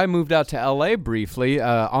college, I moved out to L.A. briefly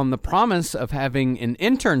on the promise of having an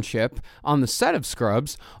internship on the set of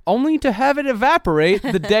Scrubs, only to have it evaporate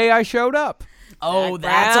the day I showed up. Oh,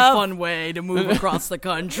 that's a fun way to move across the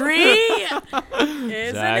country, isn't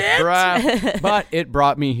it? Braff. But it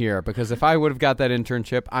brought me here, because if I would have got that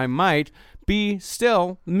internship, I might be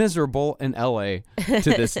still miserable in L.A. to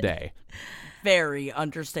this day. Very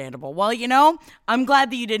understandable. Well, you know, I'm glad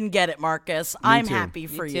that you didn't get it, Marcus. I'm happy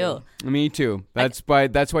for you. Me too. That's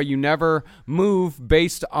why you never move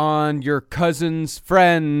based on your cousin's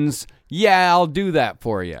friends. Yeah, I'll do that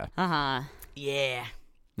for you. Uh-huh. Yeah.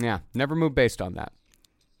 Yeah, never move based on that.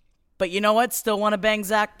 But you know what? Still want to bang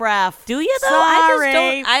Zach Braff. Do you though? Sorry.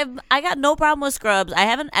 I just don't. I got no problem with Scrubs. I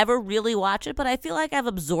haven't ever really watched it, but I feel like I've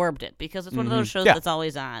absorbed it because it's one of those shows that's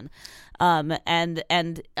always on.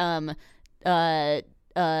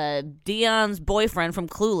 Dion's boyfriend from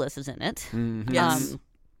Clueless is in it. Mm-hmm. Yes.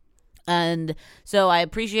 And so I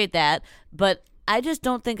appreciate that, but I just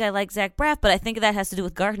don't think I like Zach Braff. But I think that has to do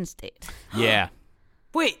with Garden State. Yeah.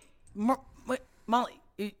 Wait, Molly.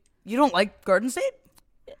 You don't like Garden State?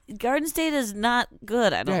 Garden State is not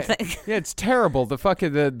good, I don't think. Yeah, it's terrible. The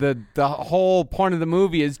fucking the whole point of the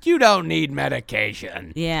movie is you don't need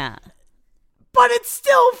medication. Yeah. But but it's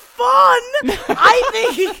still fun. I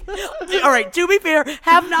think. All right, to be fair,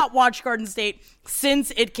 have not watched Garden State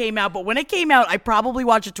since it came out, but when it came out, I probably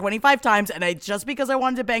watched it 25 times, and just because I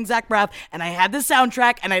wanted to bang Zach Braff, and I had the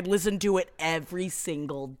soundtrack, and I'd listen to it every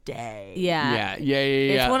single day. Yeah. Yeah.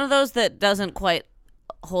 It's one of those that doesn't quite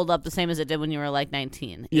hold up the same as it did when you were like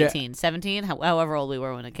 19, 18, 17, however old we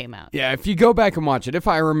were when it came out. Yeah, if you go back and watch it, if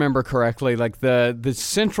I remember correctly, like the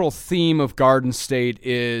central theme of Garden State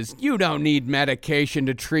is you don't need medication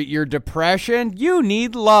to treat your depression, you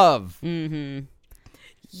need love. Mm-hmm.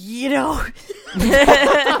 You know, Or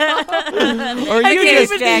I can't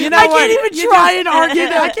even try and argue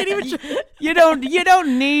that. I can't even. You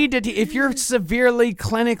don't need to. If you're severely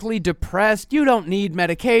clinically depressed, you don't need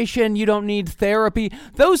medication. You don't need therapy.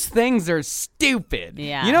 Those things are stupid.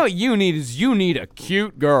 Yeah. You know what you need a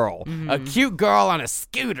cute girl, a cute girl on a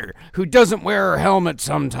scooter who doesn't wear her helmet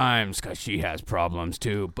sometimes because she has problems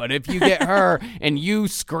too. But if you get her and you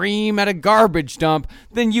scream at a garbage dump,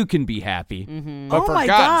 then you can be happy. But for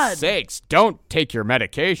God's sakes, don't take your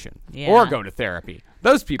medication or go to therapy.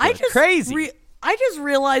 Those people are crazy. I just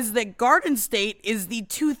realized that Garden State is the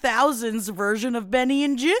 2000s version of Benny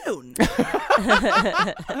and June. Isn't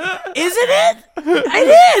it?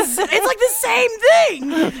 It is. It's like the same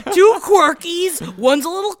thing. Two quirkies. One's a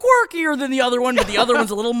little quirkier than the other one, but the other one's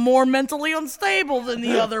a little more mentally unstable than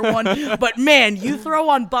the other one. But man, you throw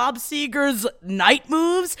on Bob Seger's night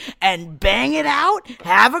moves and bang it out,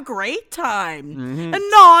 have a great time. And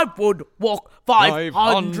I would walk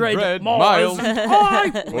 500 miles.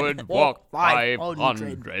 I would walk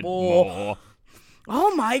 500 more.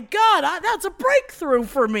 Oh my God, that's a breakthrough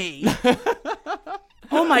for me.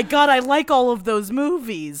 Oh my God, I like all of those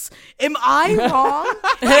movies. Am I wrong?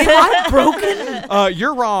 Am I broken?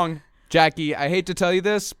 You're wrong, Jackie. I hate to tell you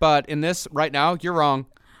this, but in this right now, you're wrong.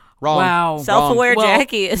 Wrong. Wow. Self-aware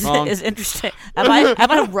Jackie is interesting. Am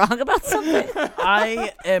I wrong about something?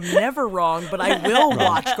 I am never wrong, but I will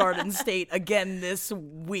watch Garden State again this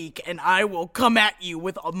week, and I will come at you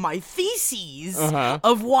with my theses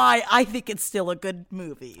of why I think it's still a good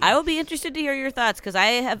movie. I will be interested to hear your thoughts because I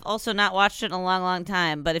have also not watched it in a long, long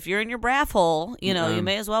time. But if you're in your Braff hole, you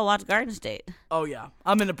may as well watch Garden State. Oh yeah,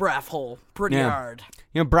 I'm in a Braff hole pretty hard.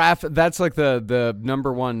 You know, Braff, that's like the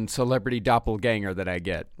number one celebrity doppelganger that I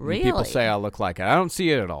get. Really? People say I look like it. I don't see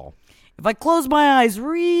it at all. If I close my eyes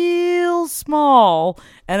real small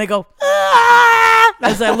and I go,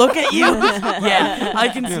 as I look at you, yeah, I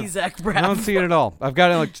can see Zach Braff. I don't see it at all. I've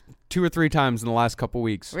got it like 2 or 3 times in the last couple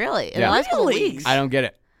weeks. Really? In the last couple weeks? I don't get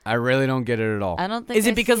it. I really don't get it at all. I don't think Is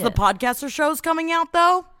it because the podcaster show's coming out,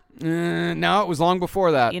 though? No, it was long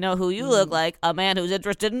before that. You know who you look like? A man who's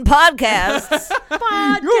interested in podcasts.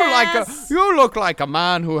 You look like a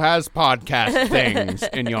man who has podcast things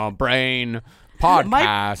in your brain.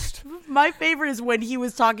 Podcast. My favorite is when he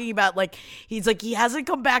was talking about he hasn't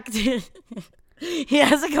come back to he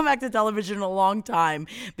hasn't come back to television in a long time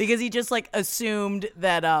because he just assumed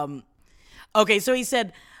that okay, so he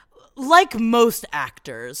said, like most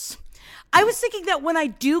actors, I was thinking that when I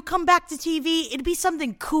do come back to TV, it'd be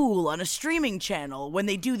something cool on a streaming channel when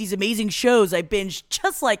they do these amazing shows I binge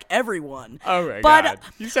just like everyone. Oh my God.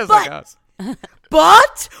 You sound like us.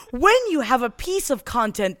 But when you have a piece of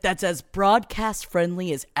content that's as broadcast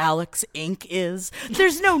friendly as Alex Inc. is,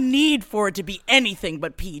 there's no need for it to be anything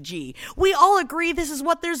but PG. We all agree this is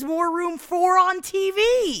what there's more room for on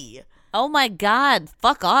TV. Oh my God.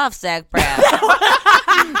 Fuck off, Zach Braff.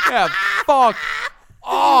 Yeah, fuck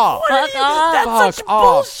off. Fuck off. That's Fuck such off.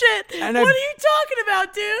 bullshit. And what are you talking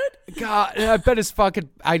about, dude? God, I bet his fucking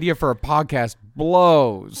idea for a podcast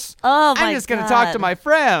blows. Oh my God. I'm just going to talk to my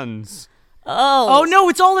friends. Oh no,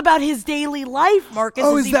 it's all about his daily life, Marcus.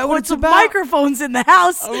 Oh, as is that he what puts it's some about? microphones in the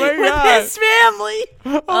house Oh my with God. his family.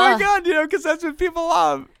 Oh my God, because that's what people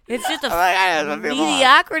love. It's just Oh my God, that's what people love.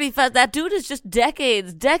 mediocrity. That dude is just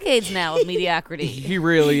decades now of mediocrity. He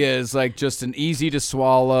really is just an easy to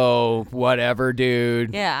swallow whatever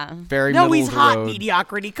dude. Yeah. Very No, middle he's of the hot road.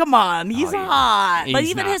 mediocrity. Come on, he's hot. But He's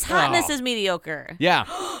even not. his hotness Oh. is mediocre. Yeah.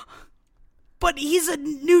 But he's a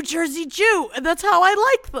New Jersey Jew, and that's how I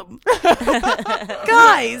like them.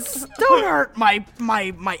 Guys, don't hurt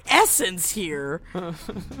my essence here.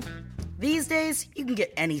 These days, you can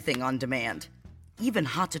get anything on demand. Even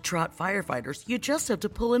hot-to-trot firefighters, you just have to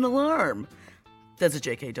pull an alarm. That's a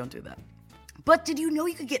JK, don't do that. But did you know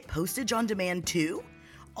you could get postage on demand too?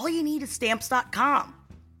 All you need is Stamps.com.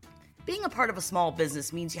 Being a part of a small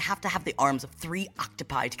business means you have to have the arms of 3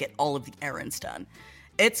 octopi to get all of the errands done.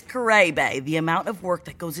 It's cray-bay, the amount of work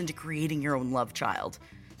that goes into creating your own love child.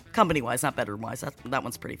 Company-wise, not bedroom-wise, that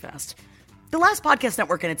one's pretty fast. The Last Podcast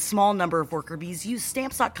Network and its small number of worker bees use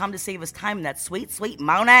Stamps.com to save us time in that sweet, sweet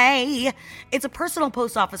money. It's a personal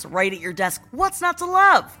post office right at your desk. What's not to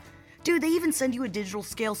love? Dude, they even send you a digital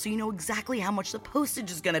scale so you know exactly how much the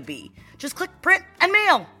postage is going to be. Just click print and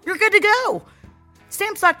mail. You're good to go.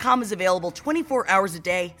 Stamps.com is available 24 hours a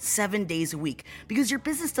day, 7 days a week, because your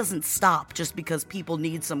business doesn't stop just because people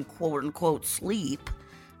need some quote-unquote sleep.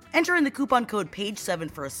 Enter in the coupon code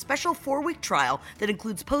PAGE7 for a special 4-week trial that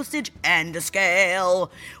includes postage and a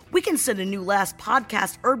scale. We can send a new Last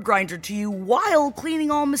Podcast herb grinder to you while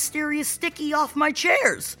cleaning all mysterious sticky off my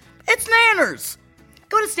chairs. It's nanners!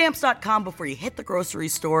 Go to Stamps.com before you hit the grocery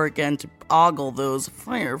store again to ogle those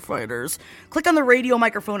firefighters. Click on the radio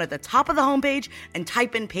microphone at the top of the homepage and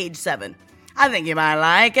type in PAGE7. I think you might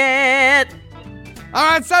like it. All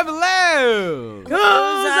right, 7 low. Who's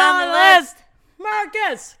on the list?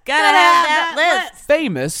 Marcus! Gotta have that list.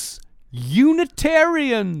 Famous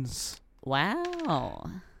Unitarians. Wow.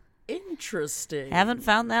 Interesting. Haven't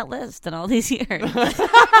found that list in all these years.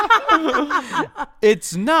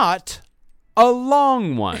 It's not a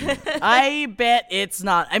long one. I bet it's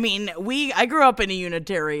not. I mean, I grew up in a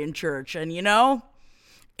Unitarian church, and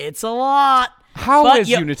it's a lot. How is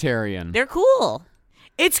Unitarian? They're cool.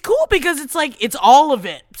 It's cool because it's all of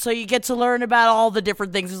it. So you get to learn about all the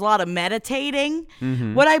different things. There's a lot of meditating.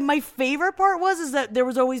 Mm-hmm. My favorite part is that there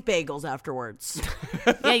was always bagels afterwards.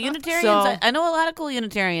 Yeah, Unitarians. So- I know a lot of cool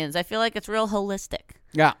Unitarians. I feel like it's real holistic.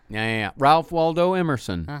 Yeah. Ralph Waldo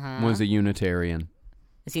Emerson was a Unitarian.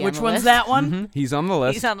 Is he Which on the one's list? that one? Mm-hmm. He's on the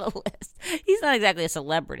list. He's on the list. He's not exactly a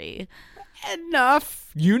celebrity.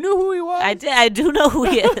 Enough. You knew who he was? I do know who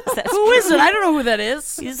he is. That's Who is it? I don't know who that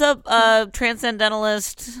is. He's a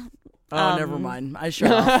transcendentalist. Oh, never mind. I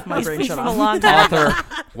shut off. My brain He's shut from a off. long time. Author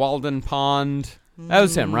Walden Pond. That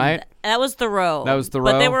was him, right? That was Thoreau. That was But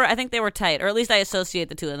Thoreau? I think they were tight, or at least I associate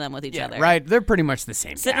the two of them with each other. Right. They're pretty much the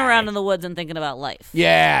same Sitting guy. around in the woods and thinking about life.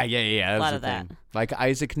 Yeah. A That lot was of the that. thing. Like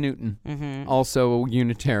Isaac Newton, also a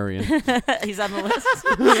Unitarian. He's on the list.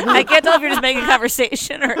 I can't tell if you're just making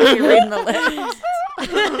conversation or if you're reading the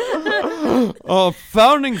list.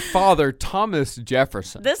 Founding father Thomas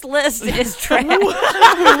Jefferson. This list is trash.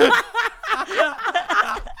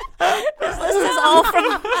 This list is all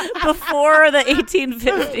from before the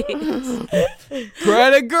 1850s.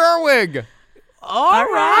 Greta Gerwig. All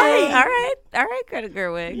right. All right, Greta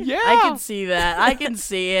Gerwig. Yeah. I can see that. I can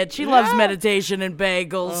see it. She loves meditation and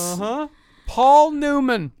bagels. Paul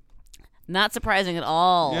Newman. Not surprising at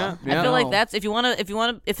all. Yeah, I yeah. feel like No. that's if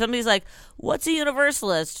somebody's like, what's a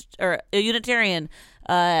Universalist or a Unitarian?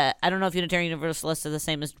 I don't know if Unitarian Universalists are the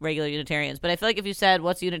same as regular Unitarians, but I feel like if you said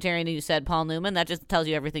what's a Unitarian and you said Paul Newman, that just tells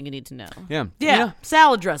you everything you need to know. Yeah. Yeah.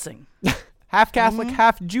 Salad dressing. Half Catholic,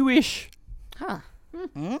 half Jewish. Huh.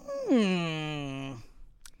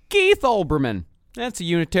 Keith Olbermann. That's a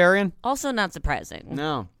Unitarian. Also not surprising.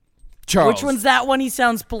 No. Charles. Which one's that one? He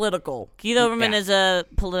sounds political. Keith Olbermann is a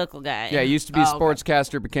political guy. Yeah, he used to be a Oh, okay.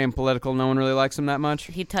 sportscaster, became political. No one really likes him that much.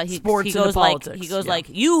 He Sports he into goes like politics, he goes yeah. like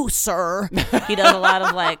you sir. He does a lot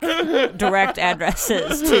of like direct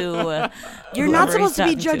addresses to. You're not whoever he's supposed to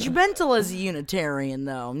be talking to. judgmental as a Unitarian,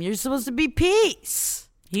 though. You're supposed to be peace.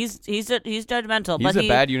 He's judgmental, He's but a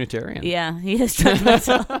bad Unitarian. Yeah, he is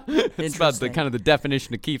judgmental. It's about the kind of the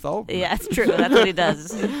definition of Keith Olbermann. Yeah, it's true. That's what he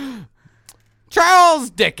does. Charles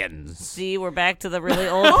Dickens. See, we're back to the really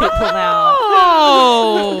old people now.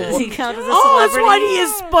 Oh! Does he count as a Oh, that's celebrity? why he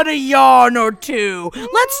has spun a yarn or two.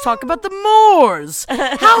 Let's talk about the Moors.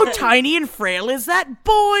 How tiny and frail is that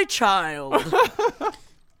boy child?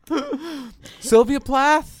 Sylvia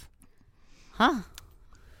Plath. Huh?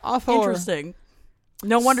 Author. Interesting.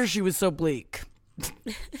 No wonder she was so bleak.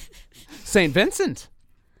 St. Vincent.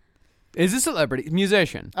 Is a celebrity.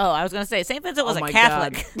 Musician. Oh, I was going to say, St. Vincent was Oh a my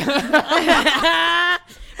Catholic.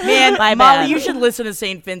 Man, My Molly, bad. you should listen to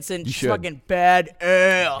St. Vincent. She's should. fucking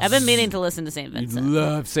badass. I've been meaning to listen to St. Vincent.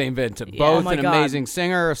 Love St. Vincent. Yeah. Both Oh my an God. amazing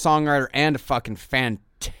singer, a songwriter, and a fucking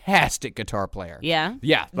fantastic guitar player. Yeah?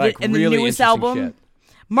 Yeah. Like and the really newest interesting album? shit.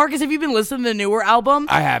 Marcus, have you been listening to the newer album?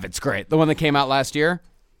 I have. It's great. The one that came out last year.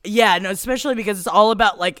 Yeah, no, especially because it's all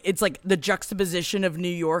about it's like the juxtaposition of New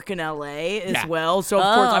York and LA as Yeah. well. So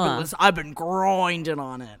of course I've been grinding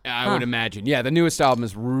on it. I would imagine. Yeah, the newest album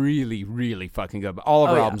is really, really fucking good. But all of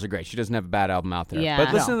her albums are great. She doesn't have a bad album out there. Yeah.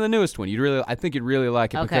 But listen to the newest one. I think you'd really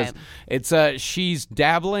like it Okay. because it's she's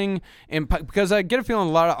dabbling in because I get a feeling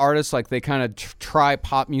a lot of artists like they kind of try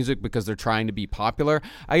pop music because they're trying to be popular.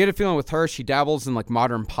 I get a feeling with her she dabbles in like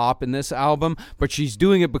modern pop in this album, but she's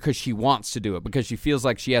doing it because she wants to do it because she feels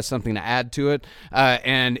like she has something to add to it,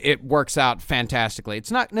 and it works out fantastically.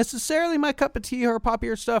 It's not necessarily my cup of tea, her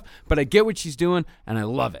poppier stuff, but I get what she's doing, and I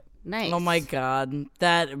love it. Nice. Oh my God,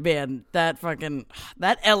 that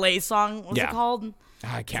LA song. What's it called?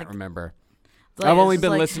 I can't remember. Like, I've only it's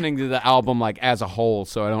been like- listening to the album like as a whole,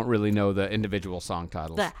 so I don't really know the individual song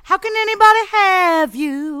titles. How can anybody have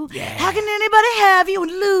you? How can anybody have you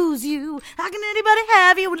and lose you? How can anybody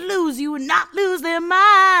have you and lose you and not lose their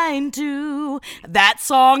mind too? That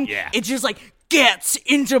song, it just like gets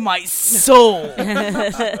into my soul.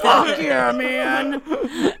 Fuck yeah, man.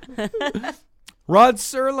 Rod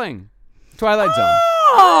Serling, Twilight Zone.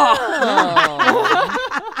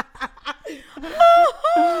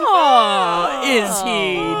 Oh, is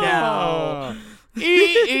he now?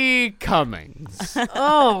 E.E. Cummings.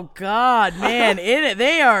 Oh God, man! It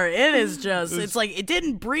is just. It's like it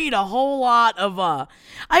didn't breed a whole lot of. I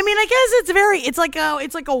mean, I guess it's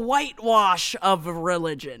like a whitewash of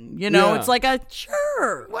religion. You know, Yeah. it's like a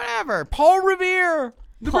sure Whatever. Paul Revere.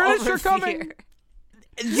 The Paul British are Revere. coming.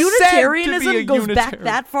 Unitarianism goes back Unitarian.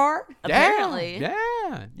 that far. Apparently.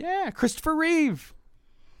 Yeah. Christopher Reeve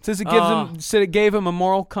says it gave him a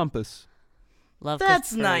moral compass. Love That's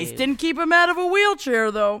Christopher nice. Reeve. Didn't keep him out of a wheelchair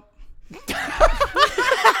though.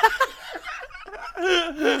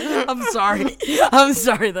 I'm sorry.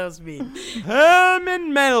 That was mean.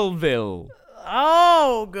 Herman Melville.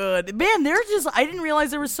 Oh, good. Man, I didn't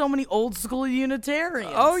realize there were so many old school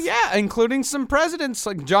Unitarians. Oh yeah, including some presidents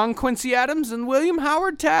like John Quincy Adams and William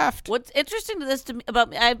Howard Taft. What's interesting to me about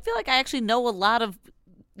me, I feel like I actually know a lot of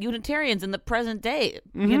Unitarians in the present day,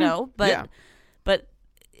 you know, but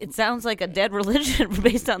it sounds like a dead religion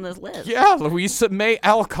based on this list. Yeah, Louisa May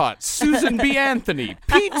Alcott, Susan B. Anthony,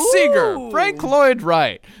 Pete Seeger, Frank Lloyd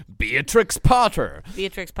Wright, Beatrix Potter.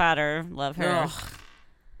 Beatrix Potter, love her.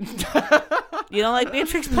 You don't like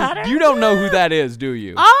Beatrix Potter? You don't know who that is, do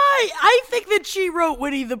you? I think that she wrote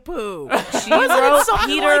Winnie the Pooh. She wrote something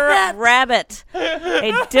Peter like that? Rabbit,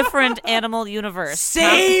 a different animal universe.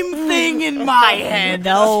 Same thing in my head.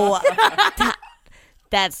 No,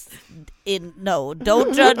 that's no.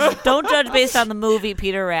 Don't judge based on the movie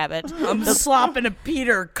Peter Rabbit. I'm slopping a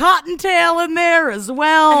Peter Cottontail in there as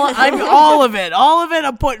well. I'm all of it.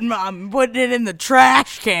 I'm putting it in the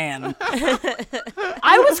trash can.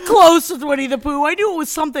 I was close with Winnie the Pooh. I knew it was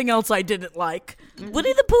something else I didn't like.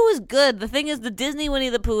 Winnie the Pooh is good. The thing is, the Disney Winnie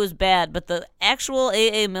the Pooh is bad, but the actual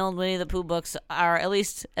A.A. Milne Winnie the Pooh books are, at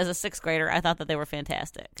least as a 6th grader, I thought that they were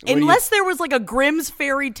fantastic. Unless there was like a Grimm's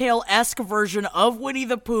fairy tale-esque version of Winnie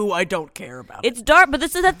the Pooh, I don't care about it. It's dark, but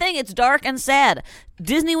this is the thing. It's dark and sad.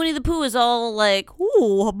 Disney Winnie the Pooh is all like,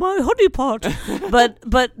 "Ooh, my honey pot," but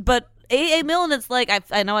A.A. Milne, it's like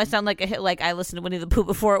I know I sound like a hit, like I listened to Winnie the Pooh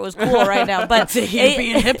before it was cool right now, but It's a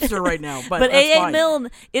hippie and hipster right now, but that's A.A. fine. Milne,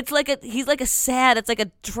 it's like he's like a sad. It's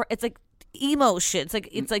like emo shit.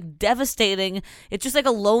 It's like devastating. It's just like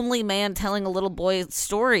a lonely man telling a little boy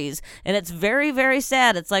stories, and it's very, very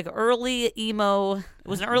sad. It's like early emo. It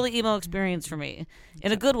was an early emo experience for me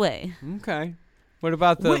in a good way. Okay. What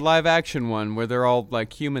about the live action one where they're all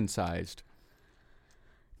like human sized?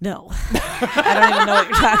 No, I don't even know what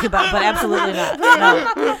you're talking about, but absolutely not.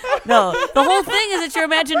 No. The whole thing is it's your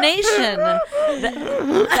imagination.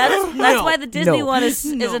 That's why the Disney one is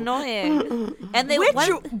annoying. And Which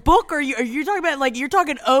book are you talking about? Like you're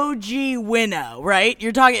talking OG Winnow, right?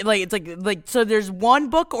 You're talking like it's like so. There's one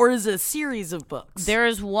book, or is it a series of books? There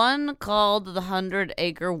is one called The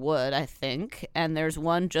 100-Acre Wood, I think, and there's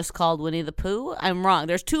one just called Winnie the Pooh. I'm wrong.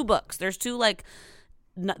 There's 2 books. There's 2 like.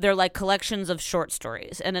 They're like collections of short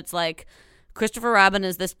stories, and it's like Christopher Robin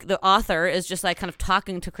the author is just like kind of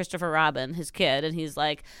talking to Christopher Robin, his kid, and he's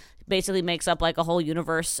like basically makes up like a whole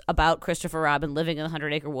universe about Christopher Robin living in the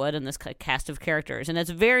 100-Acre Wood and this cast of characters, and it's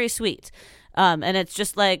very sweet, and it's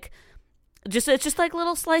just like it's just like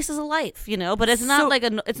little slices of life, you know, but it's not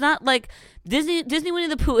it's not like Disney Winnie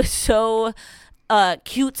the Pooh is so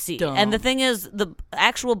cutesy, Dumb. and the thing is the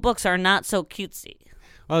actual books are not so cutesy.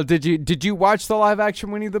 Well, did you watch the live action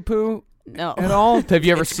Winnie the Pooh No. at all? Have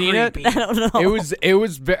you ever seen creepy. it? I don't know. It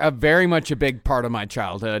was very much a big part of my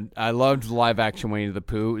childhood. I loved live action Winnie the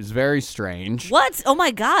Pooh. It was very strange. What? Oh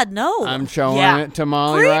my God, no. I'm showing Yeah. it to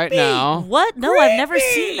Molly right Creepy. now. What? No, I've never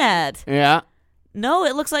seen that. Yeah. No,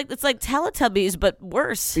 it looks like it's like Teletubbies, but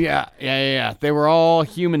worse. Yeah. They were all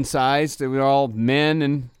human sized. They were all men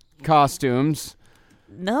in costumes.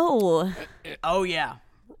 No. Oh yeah.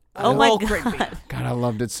 Oh my Real God. creepy. God, I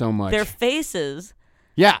loved it so much. Their faces.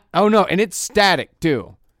 Yeah. Oh no, and it's static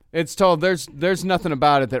too. It's told there's nothing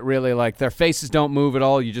about it that really like their faces don't move at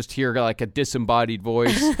all. You just hear like a disembodied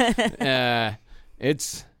voice.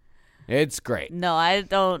 It's great. No, I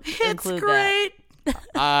don't It's include great.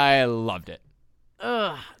 I loved it.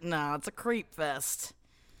 Ugh, no, it's a creep fest.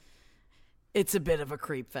 It's a bit of a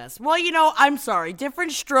creep fest. Well, I'm sorry.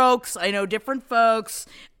 Different strokes. I know different folks.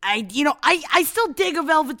 I still dig a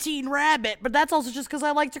Velveteen Rabbit, but that's also just because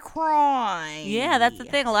I like to cry. Yeah, that's the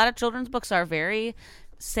thing. A lot of children's books are very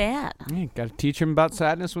sad. You got to teach them about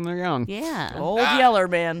sadness when they're young. Yeah. Old Yeller,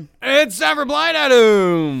 man. It's time for Blind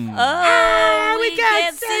Item. We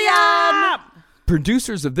can't see 'em.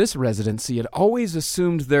 Producers of this residency had always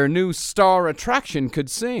assumed their new star attraction could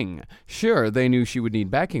sing. Sure, they knew she would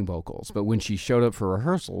need backing vocals, but when she showed up for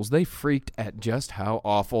rehearsals, they freaked at just how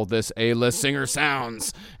awful this A-list singer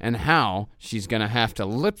sounds, and how she's gonna have to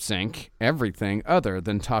lip-sync everything other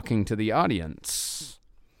than talking to the audience.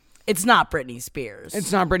 It's not Britney Spears.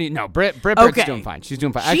 It's not Britney. No, Britt's doing fine. She's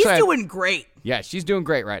doing fine. She's Actually, doing great. Yeah, she's doing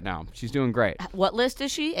great right now. She's doing great. What list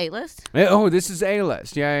is she? A-list? Oh, this is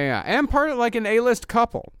A-list. Yeah. And part of like an A-list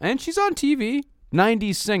couple. And she's on TV.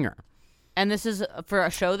 90s singer. And this is for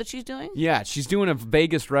a show that she's doing? Yeah, she's doing a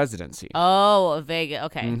Vegas residency. Oh, a Vegas.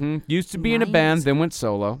 Okay. Mm-hmm. Used to be in a band, then went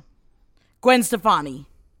solo. Gwen Stefani.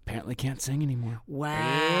 Apparently can't sing anymore.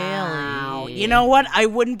 Wow. Really? You know what? I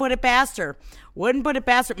wouldn't put it past her.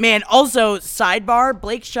 Man, also, sidebar,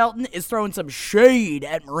 Blake Shelton is throwing some shade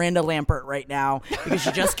at Miranda Lambert right now because she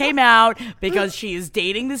just came out because she is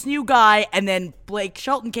dating this new guy, and then Blake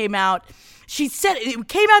Shelton came out. She said, it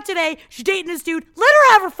came out today, she's dating this dude. Let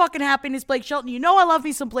her have her fucking happiness, Blake Shelton. You know I love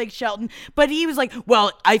me some Blake Shelton. But he was like,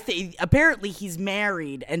 well, I think apparently he's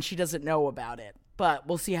married and she doesn't know about it. But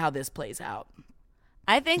we'll see how this plays out.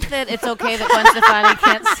 I think that it's okay that Gwen Stefani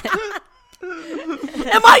can't sing.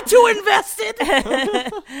 Am I too invested?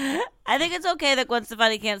 I think it's okay that Gwen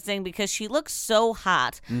Stefani can't sing because she looks so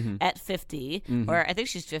hot at 50, or I think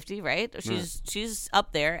she's 50, right? She's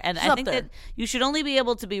up there, and I think that you should only be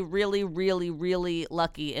able to be really, really, really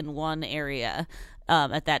lucky in one area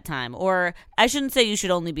at that time. Or I shouldn't say you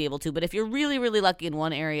should only be able to, but if you're really, really lucky in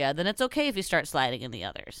one area, then it's okay if you start sliding in the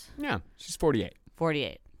others. Yeah, she's 48.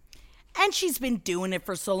 48. And she's been doing it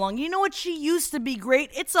for so long. You know what? She used to be great.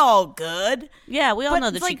 It's all good. Yeah, we all But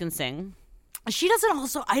know that like, she can sing. She doesn't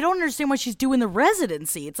also, I don't understand why she's doing the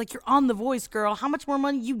residency. It's like, you're on The Voice, girl. How much more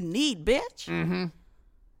money you need, bitch?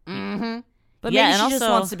 But Yeah, maybe and she just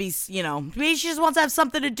also- wants to be, maybe she just wants to have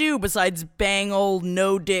something to do besides bang old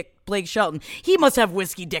no-dick Blake Shelton. He must have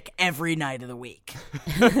whiskey dick every night of the week.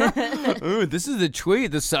 Ooh, this is the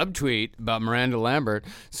subtweet about Miranda Lambert.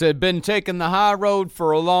 Said, been taking the high road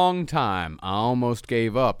for a long time. I almost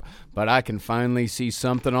gave up, but I can finally see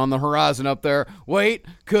something on the horizon up there. Wait,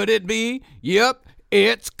 could it be? Yep,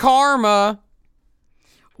 it's karma.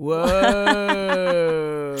 Whoa,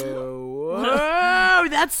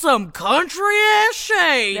 that's some country-ass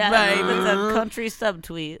shade, Yeah, baby. that's a country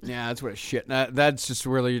subtweet. Yeah, that's what shit. That's just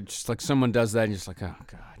really just like someone does that and you're just like, oh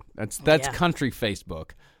god, that's Yeah. country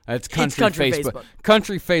Facebook. That's It's country country Facebook. Facebook.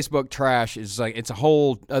 Country Facebook trash is like it's a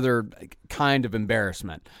whole other kind of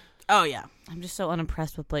embarrassment. Oh, yeah. I'm just so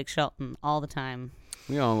unimpressed with Blake Shelton all the time.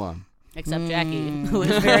 We all Except Jackie, who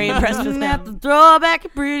is very impressed with At the him. throwback, a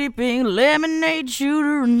pretty pink lemonade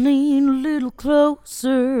shooter, and lean a little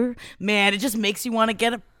closer. Man, it just makes you want to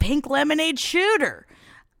get a pink lemonade shooter.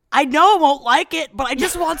 I know I won't like it, but I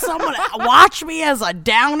just want someone to watch me as I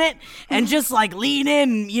down it and just like lean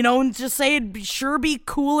in, and just say it'd sure be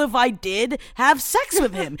cool if I did have sex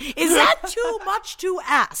with him. Is that too much to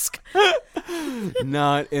ask?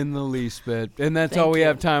 Not in the least bit. And that's all we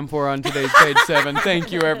have time for on today's Page 7.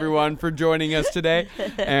 Thank you, everyone, for joining us today.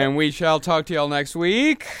 And we shall talk to y'all next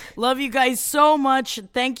week. Love you guys so much.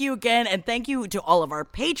 Thank you again. And thank you to all of our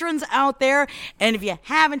patrons out there. And if you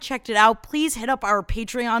haven't checked it out, please hit up our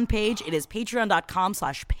Patreon page. It is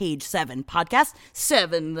patreon.com/page7podcast,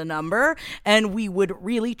 7 the number. And we would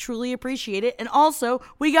really, truly appreciate it. And also,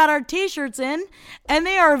 we got our t-shirts in, and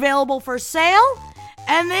they are available for sale.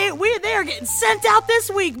 And they are getting sent out this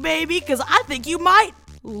week, baby, because I think you might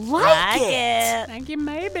like it. Thank you,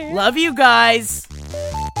 maybe. Love you guys.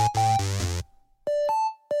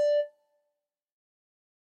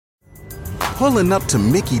 Pulling up to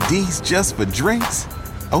Mickey D's just for drinks?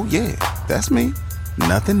 Oh yeah, that's me.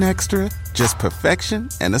 Nothing extra, just perfection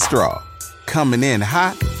and a straw. Coming in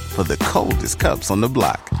hot for the coldest cups on the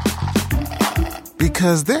block.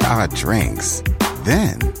 Because there are drinks.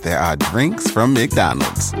 Then there are drinks from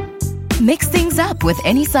McDonald's. Mix things up with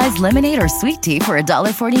any size lemonade or sweet tea for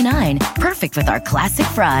 $1.49. Perfect with our classic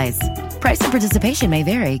fries. Price and participation may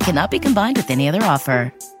vary. Cannot be combined with any other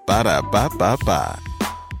offer. Ba-da-ba-ba-ba.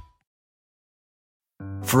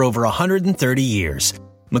 For over 130 years,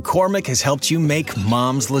 McCormick has helped you make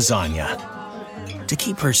Mom's lasagna to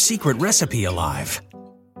keep her secret recipe alive.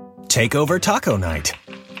 Take over taco night.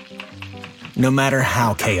 No matter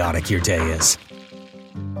how chaotic your day is.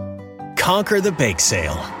 conquer the bake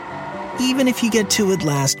sale, even if you get to it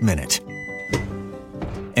last minute.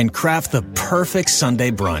 And craft the perfect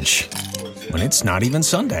Sunday brunch when it's not even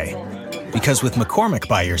Sunday. Because with McCormick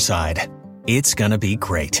by your side, it's gonna be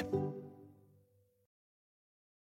great.